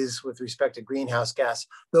days with respect to greenhouse gas.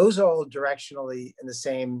 Those are all directionally in the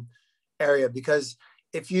same area, because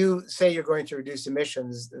if you say you're going to reduce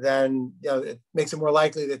emissions, then it makes it more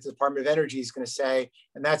likely that the Department of Energy is going to say,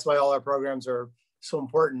 and that's why all our programs are so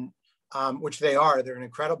important, which they are. They're an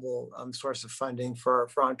incredible source of funding for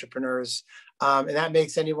entrepreneurs, and that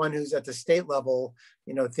makes anyone who's at the state level,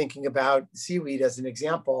 thinking about seaweed as an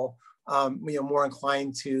example, more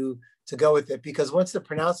inclined to go with it, because once the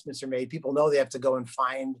pronouncements are made, people know they have to go and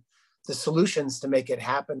find the solutions to make it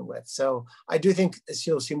happen with. So I do think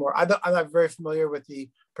you'll see more. I'm not very familiar with the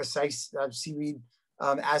precise seaweed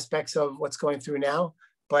aspects of what's going through now,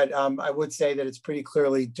 but I would say that it's pretty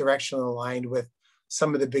clearly directionally aligned with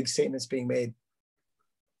some of the big statements being made.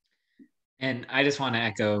 And I just want to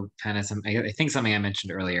echo kind of I think something I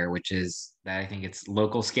mentioned earlier, which is that I think it's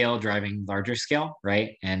local scale driving larger scale,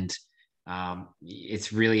 right? And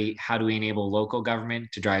it's really, how do we enable local government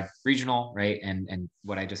to drive regional, right? And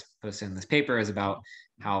what I just posted in this paper is about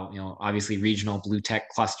how, obviously regional blue tech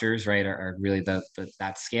clusters, right, are really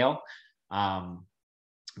that scale. But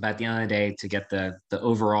at the end of the day, to get the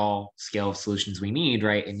overall scale of solutions we need,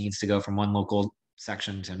 right, it needs to go from one local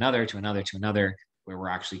section to another, to another, to another, where we're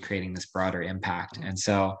actually creating this broader impact. And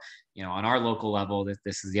so, on our local level,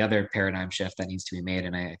 this is the other paradigm shift that needs to be made.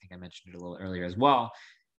 And I think I mentioned it a little earlier as well,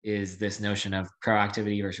 is this notion of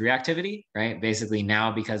proactivity versus reactivity, right? Basically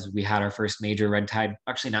now, because we had our first major red tide,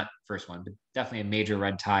 actually not first one, but definitely a major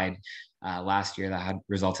red tide last year that had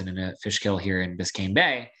resulted in a fish kill here in Biscayne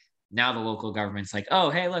Bay. Now the local government's like, oh,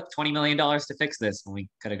 hey, look, $20 million to fix this, when we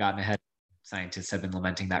could have gotten ahead. Scientists have been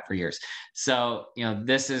lamenting that for years. So,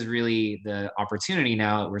 this is really the opportunity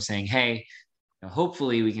now that we're saying, hey,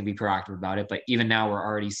 hopefully we can be proactive about it. But even now we're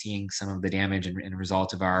already seeing some of the damage and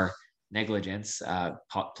result of our negligence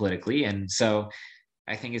politically. And so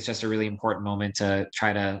I think it's just a really important moment to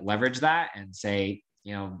try to leverage that and say,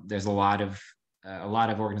 there's a lot of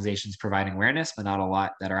organizations providing awareness, but not a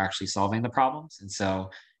lot that are actually solving the problems. And so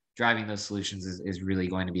driving those solutions is really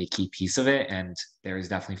going to be a key piece of it. And there is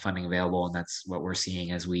definitely funding available. And that's what we're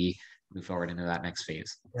seeing as we move forward into that next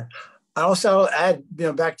phase. Yeah. I also add,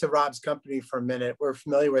 back to Rob's company for a minute. We're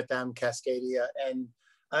familiar with them, Cascadia, and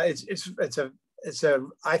it's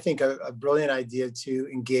I think a brilliant idea to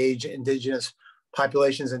engage indigenous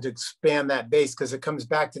populations and to expand that base, because it comes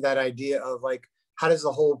back to that idea of like, how does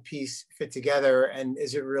the whole piece fit together, and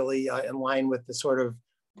is it really in line with the sort of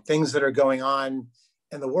things that are going on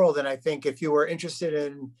in the world? And I think if you were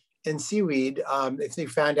interested in seaweed, if you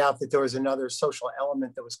found out that there was another social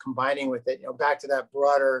element that was combining with it, back to that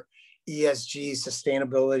broader ESG,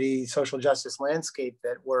 sustainability, social justice landscape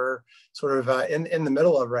that we're sort of in the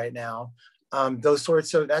middle of right now,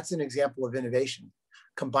 that's an example of innovation,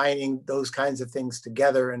 combining those kinds of things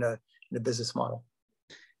together in a business model.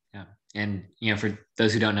 Yeah, and for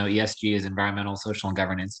those who don't know, ESG is environmental, social, and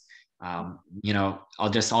governance. I'll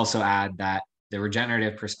just also add that the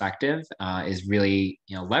regenerative perspective is really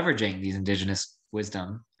leveraging these indigenous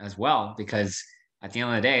wisdom as well, because at the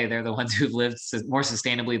end of the day, they're the ones who've lived more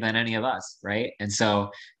sustainably than any of us, right? And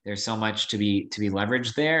so there's so much to be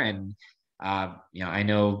leveraged there. And I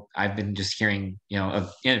know I've been just hearing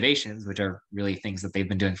of innovations, which are really things that they've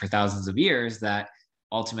been doing for thousands of years, that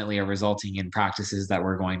ultimately are resulting in practices that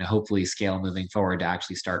we're going to hopefully scale moving forward to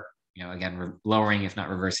actually start again lowering, if not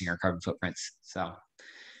reversing, our carbon footprints. So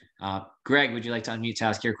Greg, would you like to unmute to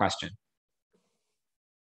ask your question?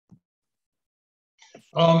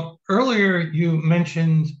 Earlier, you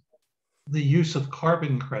mentioned the use of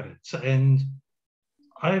carbon credits, and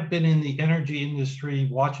I've been in the energy industry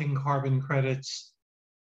watching carbon credits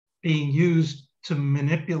being used to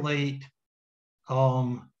manipulate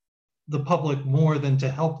the public more than to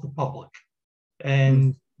help the public.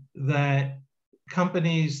 And that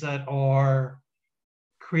companies that are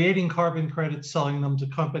creating carbon credits, selling them to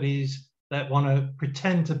companies that want to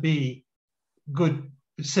pretend to be good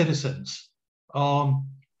citizens. How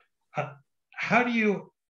do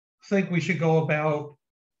you think we should go about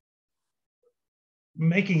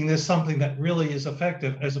making this something that really is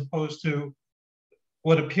effective, as opposed to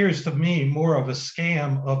what appears to me more of a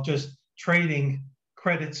scam of just trading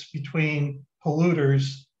credits between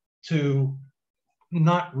polluters to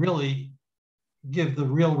not really give the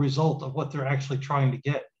real result of what they're actually trying to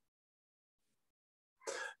get?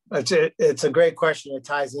 It's a great question. It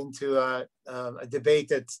ties into a debate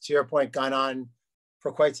that's, to your point, gone on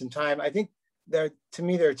for quite some time. I think to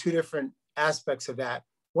me, there are two different aspects of that.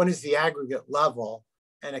 One is the aggregate level,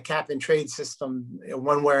 and a cap and trade system,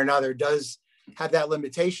 one way or another, does have that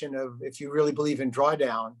limitation of, if you really believe in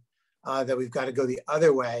drawdown, that we've got to go the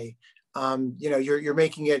other way. You're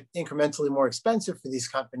making it incrementally more expensive for these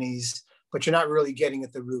companies, but you're not really getting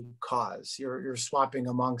at the root cause. You're swapping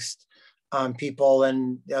amongst people,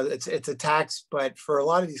 and it's a tax, but for a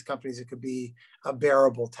lot of these companies, it could be a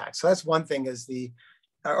bearable tax. So that's one thing, is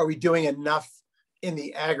are we doing enough in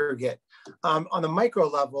the aggregate? On the micro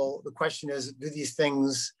level, the question is, do these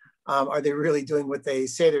things, are they really doing what they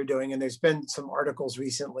say they're doing? And there's been some articles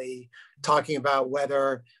recently talking about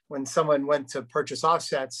whether, when someone went to purchase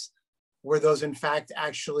offsets, were those in fact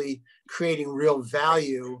actually creating real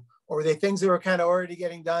value, or were they things that were kind of already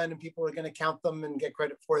getting done and people are going to count them and get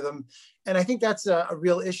credit for them? And I think that's a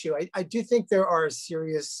real issue. I do think there are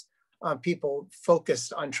serious people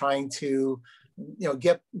focused on trying to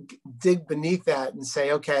dig beneath that and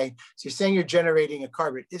say, okay, so you're saying you're generating a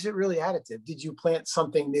carbon. Is it really additive? Did you plant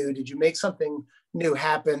something new? Did you make something new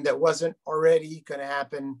happen that wasn't already going to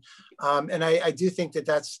happen? And I do think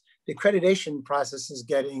that's the accreditation process is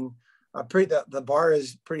getting the bar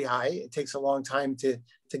is pretty high. It takes a long time to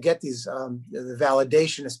get these the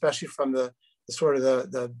validation, especially from the sort of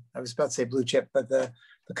the I was about to say blue chip, but the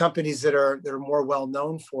companies that are more well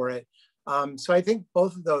known for it. So I think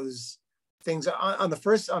both of those things on the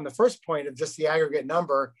first point of just the aggregate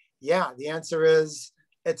number, yeah, the answer is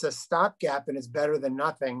it's a stopgap and it's better than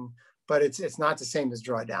nothing, but it's not the same as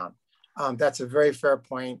drawdown. That's a very fair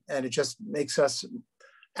point, and it just makes us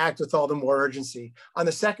act with all the more urgency. On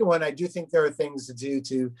the second one, I do think there are things to do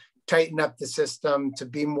to tighten up the system, to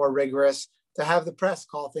be more rigorous, to have the press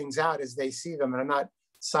call things out as they see them. And I'm not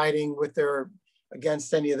siding with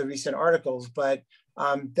against any of the recent articles, but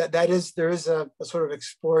there is a sort of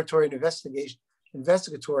exploratory and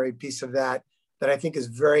investigatory piece of that I think is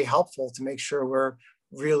very helpful to make sure we're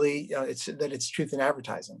really, it's truth in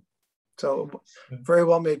advertising. So very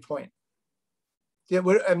well made point. Yeah,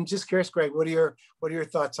 I'm just curious, Greg, what are your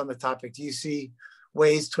thoughts on the topic? Do you see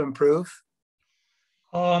ways to improve?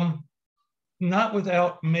 Not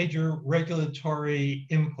without major regulatory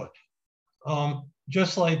input.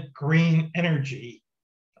 Just like green energy,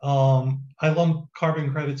 I lump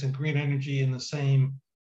carbon credits and green energy in the same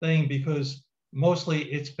thing because mostly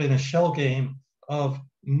it's been a shell game of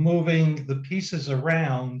moving the pieces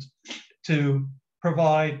around to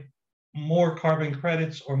provide more carbon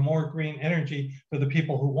credits or more green energy for the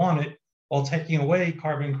people who want it, while taking away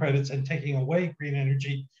carbon credits and taking away green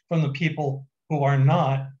energy from the people who are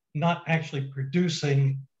not actually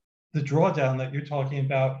producing the drawdown that you're talking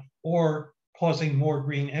about or causing more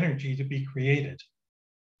green energy to be created.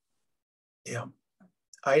 Yeah,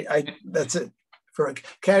 that's it.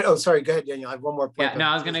 Sorry, go ahead, Daniel. I have one more point. Yeah, no,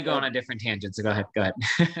 I was going to go on a different tangent, so go ahead.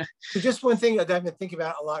 So just one thing that I've been thinking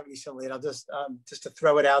about a lot recently, and I'll just to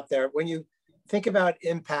throw it out there. When you think about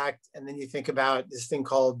impact, and then you think about this thing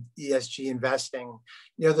called ESG investing,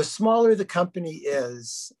 the smaller the company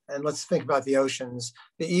is, and let's think about the oceans,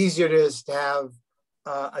 the easier it is to have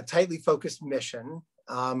a tightly focused mission.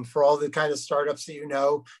 For all the kind of startups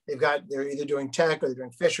that they're either doing tech or they're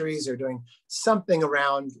doing fisheries or doing something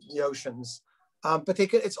around the oceans. But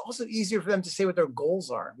it's also easier for them to say what their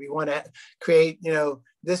goals are. We want to create,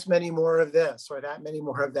 this many more of this, or that many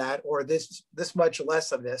more of that, or this much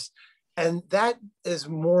less of this, and that is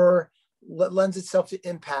lends itself to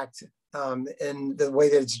impact in the way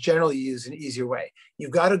that it's generally used in an easier way.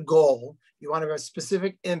 You've got a goal. You want to have a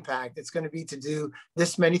specific impact. It's going to be to do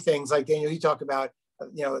this many things. Like Daniel, you talk about,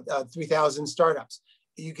 3,000 startups.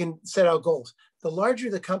 You can set out goals. The larger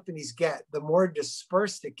the companies get, the more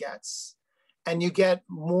dispersed it gets. And you get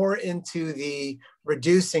more into the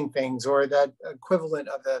reducing things or the equivalent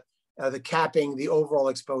of the capping the overall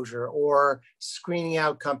exposure or screening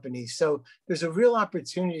out companies. So there's a real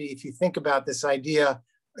opportunity if you think about this idea,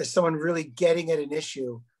 is someone really getting at an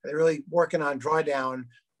issue? Are they really working on drawdown,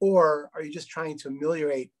 or are you just trying to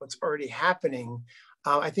ameliorate what's already happening?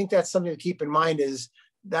 I think that's something to keep in mind.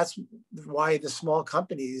 That's why the smaller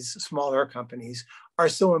companies are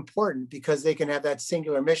so important, because they can have that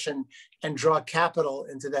singular mission and draw capital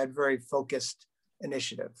into that very focused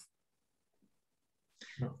initiative.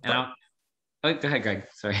 And go ahead, Greg.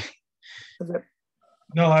 Sorry.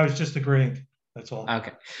 No, I was just agreeing. That's all.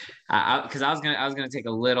 Okay, because I was gonna take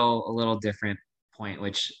a little different point,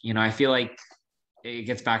 which I feel like it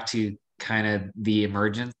gets back to kind of the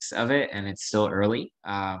emergence of it, and it's still early.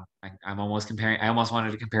 I'm almost comparing. I almost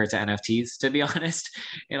wanted to compare it to NFTs, to be honest,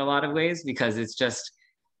 in a lot of ways, because it's just,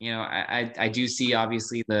 I do see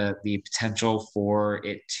obviously the potential for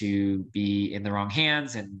it to be in the wrong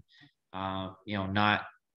hands and not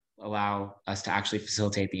allow us to actually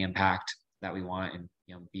facilitate the impact that we want, and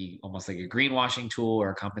be almost like a greenwashing tool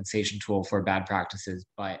or a compensation tool for bad practices.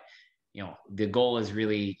 But the goal is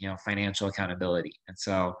really financial accountability, and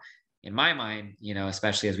so, in my mind,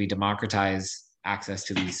 especially as we democratize access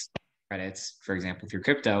to these credits, for example, through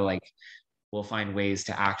crypto, like, we'll find ways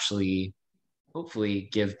to actually, hopefully,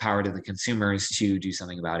 give power to the consumers to do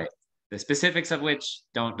something about it. The specifics of which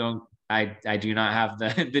I do not have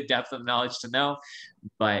the depth of knowledge to know,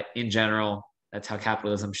 but in general, that's how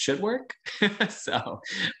capitalism should work. So,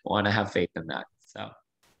 want to have faith in that. So,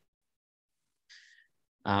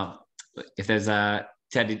 if there's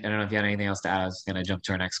Ted, I don't know if you had anything else to add. I was going to jump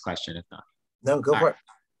to our next question. If not, no, go for it.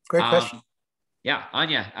 Great question. Yeah,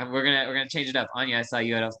 Anya, we're gonna change it up. Anya, I saw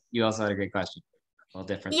you also had a great question. A little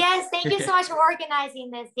different. Yes, thank you so much for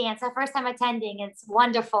organizing this, Dan. It's our first time attending. It's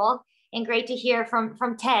wonderful and great to hear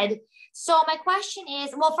from Ted. So my question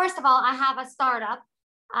is, well, first of all, I have a startup.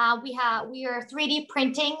 We are 3D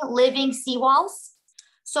printing living seawalls.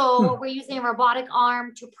 So we're using a robotic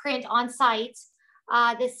arm to print on site.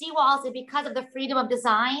 The seawalls, and because of the freedom of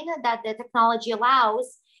design that the technology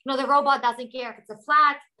allows, the robot doesn't care if it's a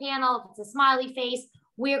flat panel, if it's a smiley face.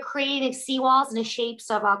 We're creating seawalls in the shapes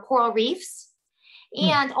of coral reefs.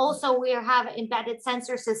 And also we have an embedded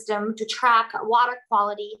sensor system to track water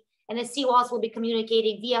quality, and the seawalls will be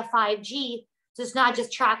communicating via 5G. So it's not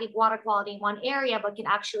just tracking water quality in one area, but can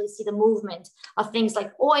actually see the movement of things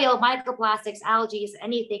like oil, microplastics, algae,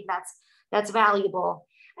 anything that's valuable.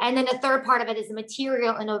 And then the third part of it is the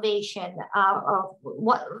material innovation.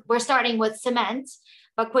 What we're starting with cement,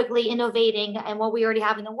 but quickly innovating. And what we already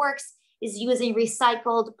have in the works is using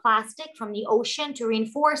recycled plastic from the ocean to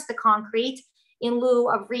reinforce the concrete in lieu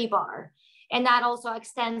of rebar. And that also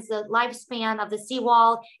extends the lifespan of the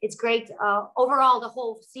seawall. It's great. Overall, the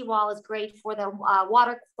whole seawall is great for the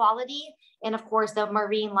water quality and of course the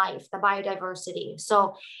marine life, the biodiversity.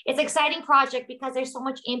 So it's an exciting project because there's so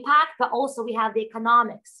much impact, but also we have the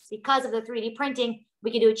economics. Because of the 3D printing,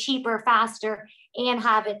 we can do it cheaper, faster, and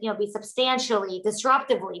have it, be substantially,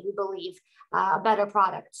 disruptively, we believe, a better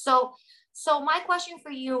product. So my question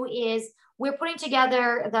for you is, we're putting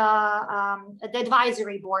together the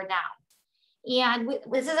advisory board now. And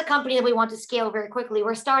this is a company that we want to scale very quickly.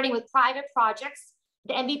 We're starting with private projects.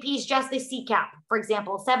 The MVP is just the sea cap. For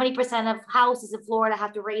example, 70% of houses in Florida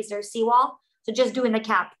have to raise their seawall. So just doing the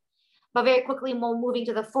cap. But very quickly, we're moving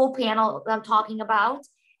to the full panel that I'm talking about,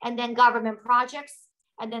 and then government projects,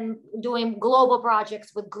 and then doing global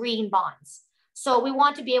projects with green bonds. So we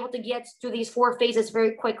want to be able to get to these 4 phases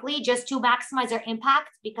very quickly, just to maximize our impact,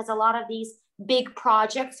 because a lot of these big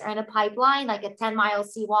projects are in a pipeline, like a 10-mile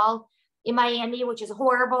seawall in Miami, which is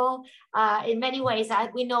horrible. In many ways,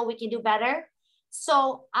 we know we can do better.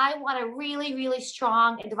 So I want a really, really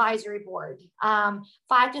strong advisory board, 5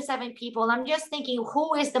 to 7 people. I'm just thinking,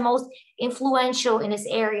 who is the most influential in this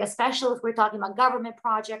area, especially if we're talking about government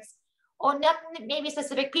projects, or not maybe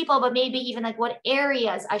specific people, but maybe even like what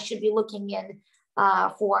areas I should be looking in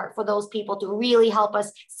for those people to really help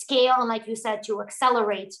us scale, and like you said, to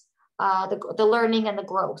accelerate the learning and the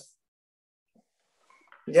growth.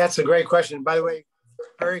 Yeah, it's a great question. By the way,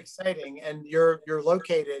 very exciting. And you're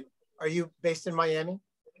located, are you based in Miami?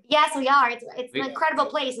 Yes, we are. It's an incredible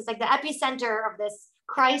place. It's like the epicenter of this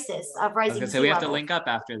crisis of rising sea we level. have to link up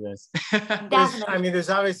after this. Definitely. There's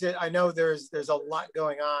obviously, I know there's a lot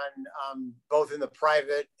going on, both in the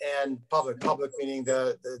private and public meaning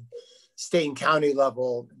the state and county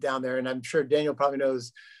level down there. And I'm sure Daniel probably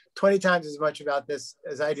knows 20 times as much about this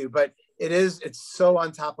as I do, but it's so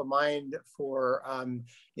on top of mind for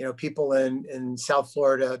people in South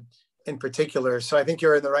Florida in particular. So I think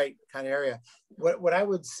you're in the right kind of area. What I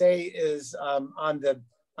would say is on the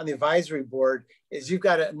advisory board is you've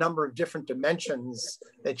got a number of different dimensions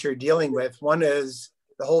that you're dealing with. One is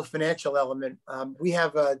the whole financial element. We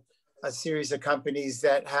have a series of companies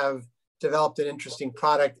that have developed an interesting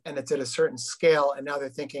product, and it's at a certain scale, and now they're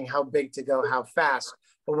thinking how big to go, how fast.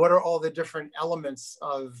 But what are all the different elements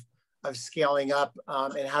of scaling up,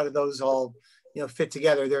 and how do those all fit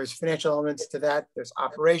together? There's financial elements to that. There's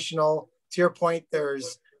operational. To your point,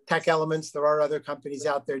 there's tech elements. There are other companies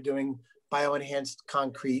out there doing bioenhanced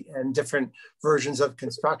concrete and different versions of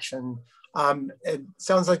construction. It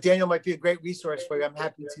sounds like Daniel might be a great resource for you. I'm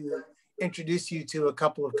happy to introduce you to a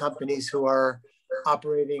couple of companies who are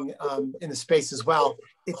operating in the space as well.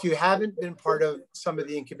 If you haven't been part of some of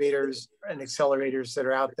the incubators and accelerators that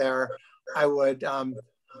are out there, I would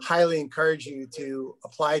highly encourage you to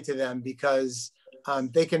apply to them, because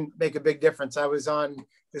they can make a big difference.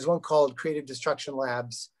 There's one called Creative Destruction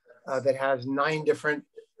Labs that has 9 different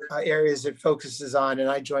areas it focuses on, and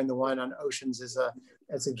I joined the one on oceans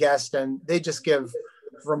as a guest, and they just give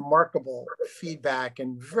remarkable feedback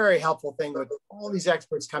and very helpful thing with all these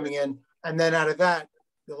experts coming in. And then out of that,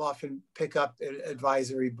 they'll often pick up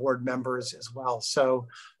advisory board members as well. So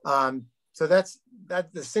that's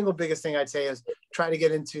the single biggest thing I'd say is try to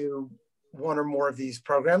get into one or more of these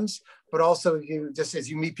programs, but also as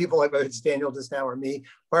you meet people, like whether it's Daniel just now or me,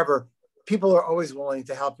 whoever, people are always willing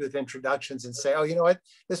to help you with introductions and say, oh, you know what,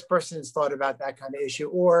 this person has thought about that kind of issue,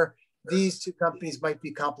 or these 2 companies might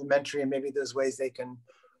be complementary and maybe there's ways they can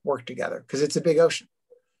work together, because it's a big ocean.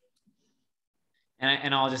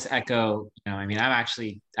 And I'll just echo,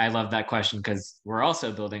 I love that question, because we're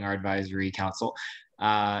also building our advisory council.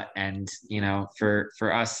 And,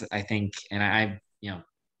 for us, I think, and I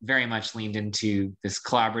very much leaned into this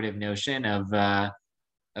collaborative notion of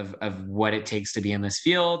what it takes to be in this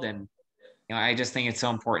field. And, I just think it's so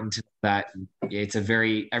important that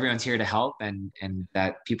everyone's here to help, and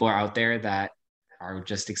that people are out there that are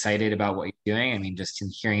just excited about what you're doing. Just in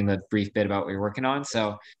hearing the brief bit about what you're working on.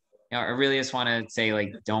 So, I really just want to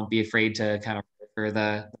say, don't be afraid to kind of for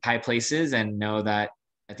the high places, and know that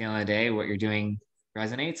at the end of the day, what you're doing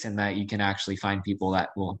resonates, and that you can actually find people that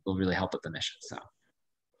will really help with the mission. So,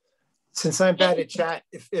 since I'm bad at chat,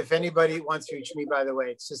 if anybody wants to reach me, by the way,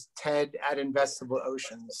 it's just Ted at Investable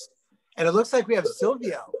Oceans. And it looks like we have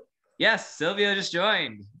Silvio. Yes, Silvio just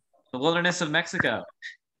joined the wilderness of Mexico.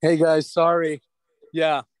 Hey guys, sorry.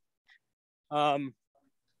 Yeah. Got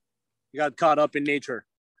caught up in nature.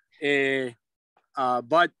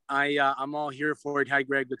 But I'm all here for it. Hi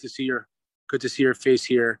Greg, good to see your face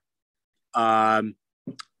here. So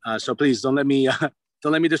please don't let me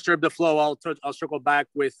disturb the flow. I'll circle back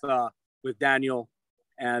with Daniel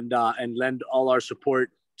and lend all our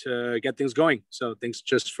support to get things going. So thanks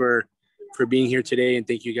just for being here today, and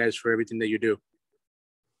thank you guys for everything that you do.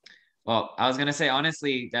 Well, I was going to say,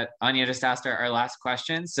 honestly, that Anya just asked our last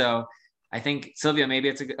question. So I think, Sylvia, maybe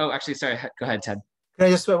it's a good, oh, actually, sorry, go ahead, Ted.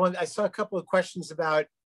 I saw a couple of questions about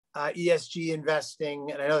ESG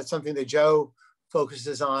investing, and I know it's something that Joe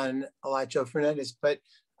focuses on a lot, Joe Fernandez, but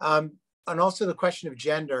and also the question of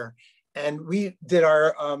gender. And we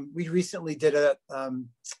recently did a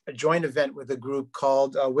joint event with a group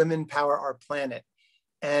called Women Power Our Planet.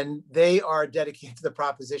 And they are dedicated to the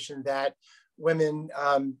proposition that women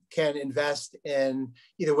can invest in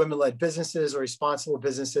either women-led businesses or responsible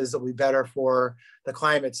businesses that will be better for the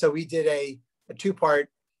climate. So we did a two-part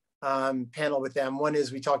panel with them. One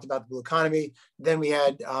is we talked about the blue economy. Then we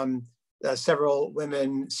had several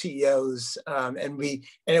women CEOs, and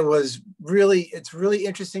it's really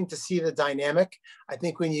interesting to see the dynamic. I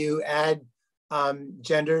think when you add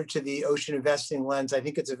gender to the ocean investing lens, I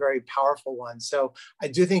think it's a very powerful one. So I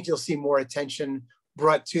do think you'll see more attention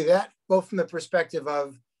brought to that, both from the perspective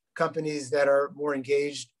of companies that are more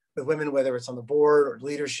engaged with women, whether it's on the board or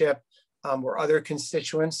leadership or other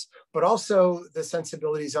constituents, but also the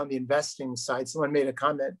sensibilities on the investing side. Someone made a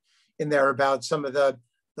comment in there about some of the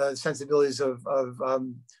sensibilities of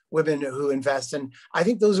women who invest. And I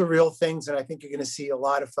think those are real things. And I think you're going to see a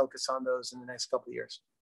lot of focus on those in the next couple of years.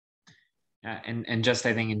 And just,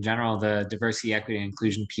 I think in general, the diversity, equity, and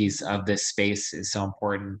inclusion piece of this space is so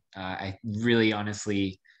important. I really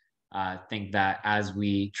honestly think that as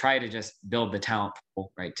we try to just build the talent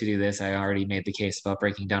pool, right, to do this, I already made the case about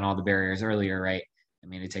breaking down all the barriers earlier, right? I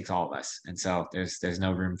mean, it takes all of us. And so there's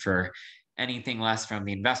no room for anything less from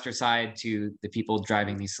the investor side to the people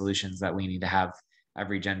driving these solutions, that we need to have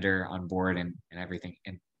every gender on board and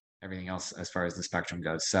everything else as far as the spectrum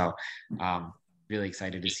goes. So really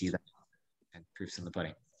excited to see that. And proofs in the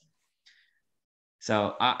pudding.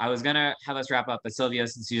 So I was gonna have us wrap up, but Sylvia,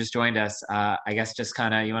 since you just joined us, I guess just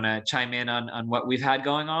kind of, you want to chime in on what we've had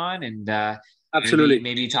going on, and absolutely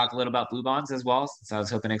maybe talk a little about blue bonds as well, since I was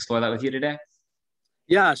hoping to explore that with you today.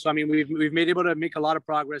 Yeah, so I mean, we've been able to make a lot of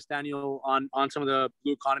progress, Daniel, on some of the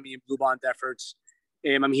blue economy and blue bond efforts.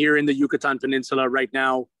 I'm here in the Yucatan Peninsula right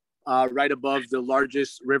now, right above the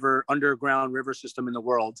largest underground river system in the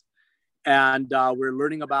world, and we're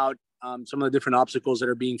learning about some of the different obstacles that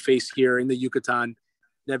are being faced here in the Yucatan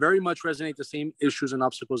that very much resonate the same issues and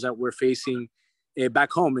obstacles that we're facing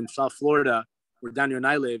back home in South Florida, where Daniel and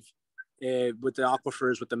I live, with the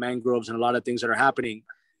aquifers, with the mangroves, and a lot of things that are happening,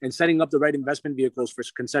 and setting up the right investment vehicles for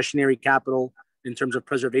concessionary capital in terms of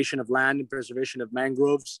preservation of land and preservation of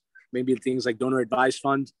mangroves, maybe things like donor advised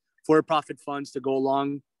funds, for-profit funds to go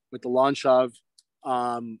along with the launch of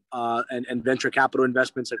and venture capital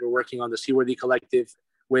investments, like we're working on the Seaworthy Collective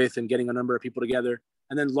with, and getting a number of people together,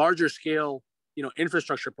 and then larger scale,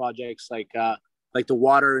 infrastructure projects like the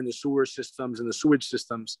water and the sewer systems and the sewage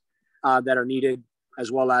systems that are needed, as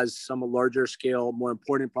well as some larger scale, more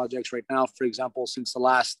important projects right now. For example, since the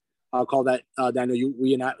last, I'll call that, Daniel,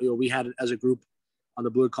 we had it as a group on the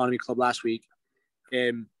Blue Economy Club last week,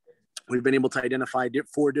 and we've been able to identify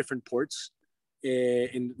 4 different ports,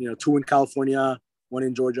 in 2 in California, 1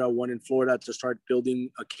 in Georgia, 1 in Florida, to start building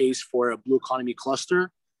a case for a blue economy cluster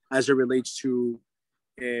as it relates to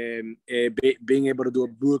being able to do a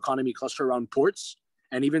blue economy cluster around ports,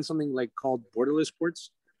 and even something like called borderless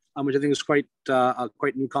ports, which I think is quite a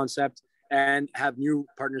new concept, and have new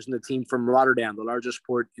partners in the team from Rotterdam, the largest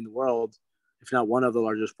port in the world, if not one of the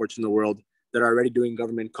largest ports in the world, that are already doing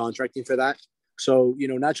government contracting for that. So,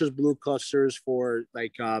 not just blue clusters for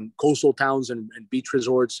like coastal towns and beach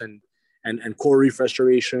resorts and coral reef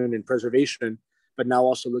restoration and preservation, but now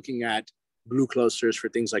also looking at blue clusters for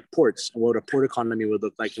things like ports and what a port economy would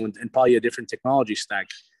look like, and probably a different technology stack.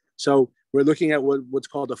 So we're looking at what's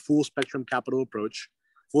called a full spectrum capital approach.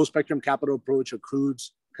 Full spectrum capital approach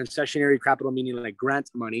includes concessionary capital, meaning like grant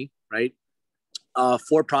money, right?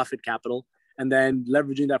 For-profit capital, and then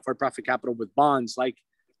leveraging that for-profit capital with bonds, like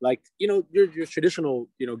your traditional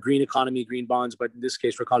green economy, green bonds, but in this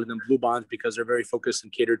case we're calling them blue bonds because they're very focused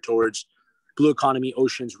and catered towards blue economy,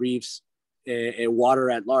 oceans, reefs, water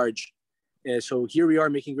at large. So here we are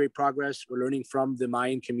making great progress. We're learning from the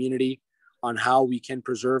Mayan community on how we can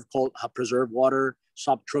preserve water,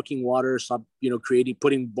 stop trucking water, stop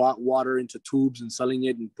putting water into tubes and selling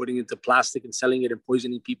it, and putting it into plastic and selling it and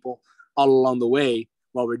poisoning people all along the way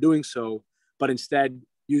while we're doing so, but instead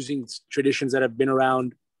using traditions that have been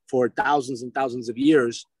around for thousands and thousands of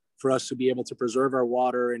years for us to be able to preserve our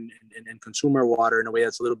water and consume our water in a way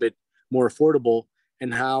that's a little bit more affordable,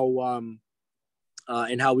 and how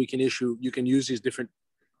we can you can use these different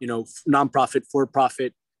nonprofit,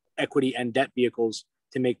 for-profit equity and debt vehicles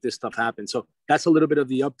to make this stuff happen. So that's a little bit of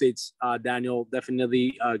the updates, Daniel.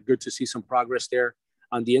 Definitely good to see some progress there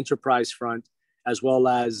on the enterprise front, as well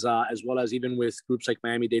as even with groups like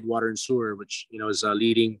Miami-Dade Water and Sewer, which is a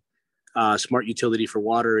leading smart utility for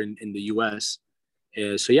water in the U.S.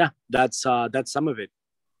 So yeah, that's some of it.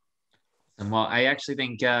 And well, I actually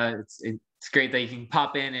think it's great that you can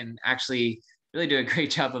pop in and actually really do a great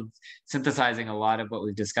job of synthesizing a lot of what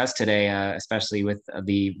we've discussed today, especially with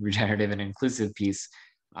the regenerative and inclusive piece.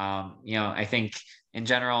 I think in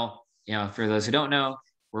general, for those who don't know,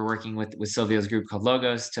 we're working with Silvio's group called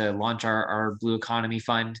Logos to launch our Blue Economy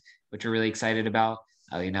Fund, which we're really excited about.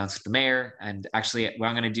 We announced with the mayor, and actually what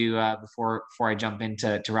I'm going to do before I jump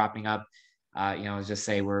into wrapping up, is just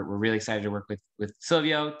say we're really excited to work with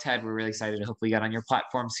Silvio. Ted, we're really excited to hopefully get on your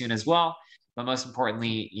platform soon as well. But most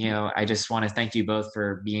importantly, I just want to thank you both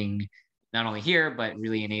for being not only here, but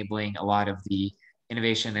really enabling a lot of the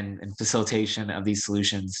innovation and facilitation of these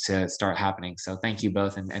solutions to start happening. So thank you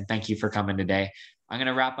both, and thank you for coming today. I'm going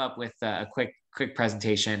to wrap up with a quick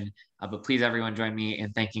presentation, but please everyone join me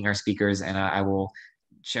in thanking our speakers, and I will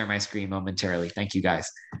share my screen momentarily. Thank you guys.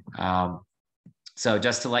 So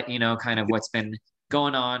just to let you know kind of what's been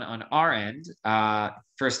going on our end.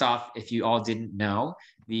 First off, if you all didn't know,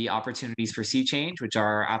 the opportunities for Sea Change, which are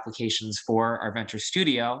our applications for our venture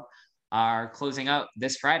studio, are closing out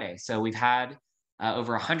this Friday. So we've had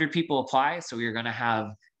over 100 people apply. So we are going to have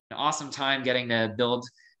an awesome time getting to build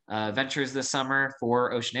ventures this summer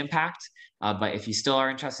for Ocean Impact. But if you still are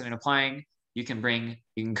interested in applying, you can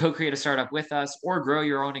co-create a startup with us or grow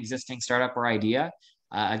your own existing startup or idea.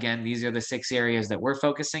 Again, these are the 6 areas that we're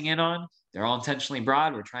focusing in on. They're all intentionally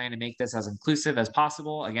broad. We're trying to make this as inclusive as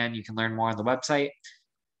possible. Again, you can learn more on the website.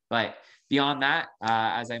 But beyond that,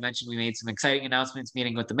 as I mentioned, we made some exciting announcements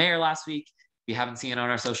meeting with the mayor last week. If you haven't seen it on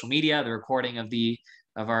our social media, the recording of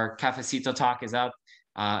our Cafecito talk is up,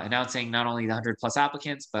 announcing not only the 100+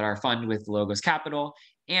 applicants, but our fund with Logos Capital,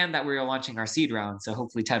 and that we are launching our seed round. So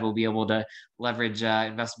hopefully Ted will be able to leverage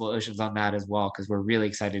Investable Oceans on that as well, because we're really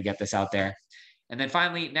excited to get this out there. And then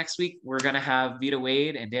finally, next week, we're going to have Vita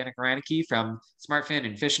Wade and Danica Ranicky from SmartFin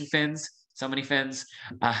and Fish and Fins, so many fins,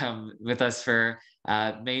 with us for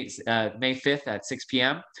May 5th at 6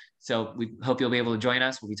 p.m. So we hope you'll be able to join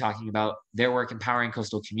us. We'll be talking about their work empowering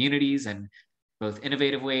coastal communities and both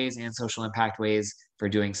innovative ways and social impact ways for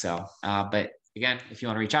doing so. But again, if you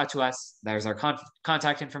want to reach out to us, there's our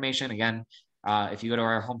contact information. Again, if you go to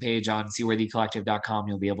our homepage on seaworthycollective.com,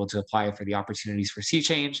 you'll be able to apply for the opportunities for Sea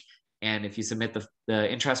Change. And if you submit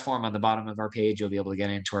the interest form on the bottom of our page, you'll be able to get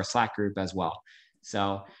into our Slack group as well.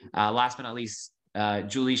 So last but not least,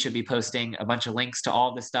 Julie should be posting a bunch of links to all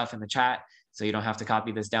of this stuff in the chat, so you don't have to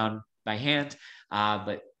copy this down by hand.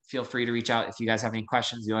 But feel free to reach out if you guys have any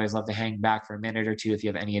questions. We always love to hang back for a minute or two if you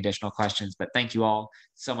have any additional questions. But thank you all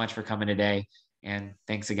so much for coming today. And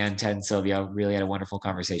thanks again, Ted and Silvio. Really had a wonderful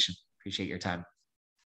conversation. Appreciate your time.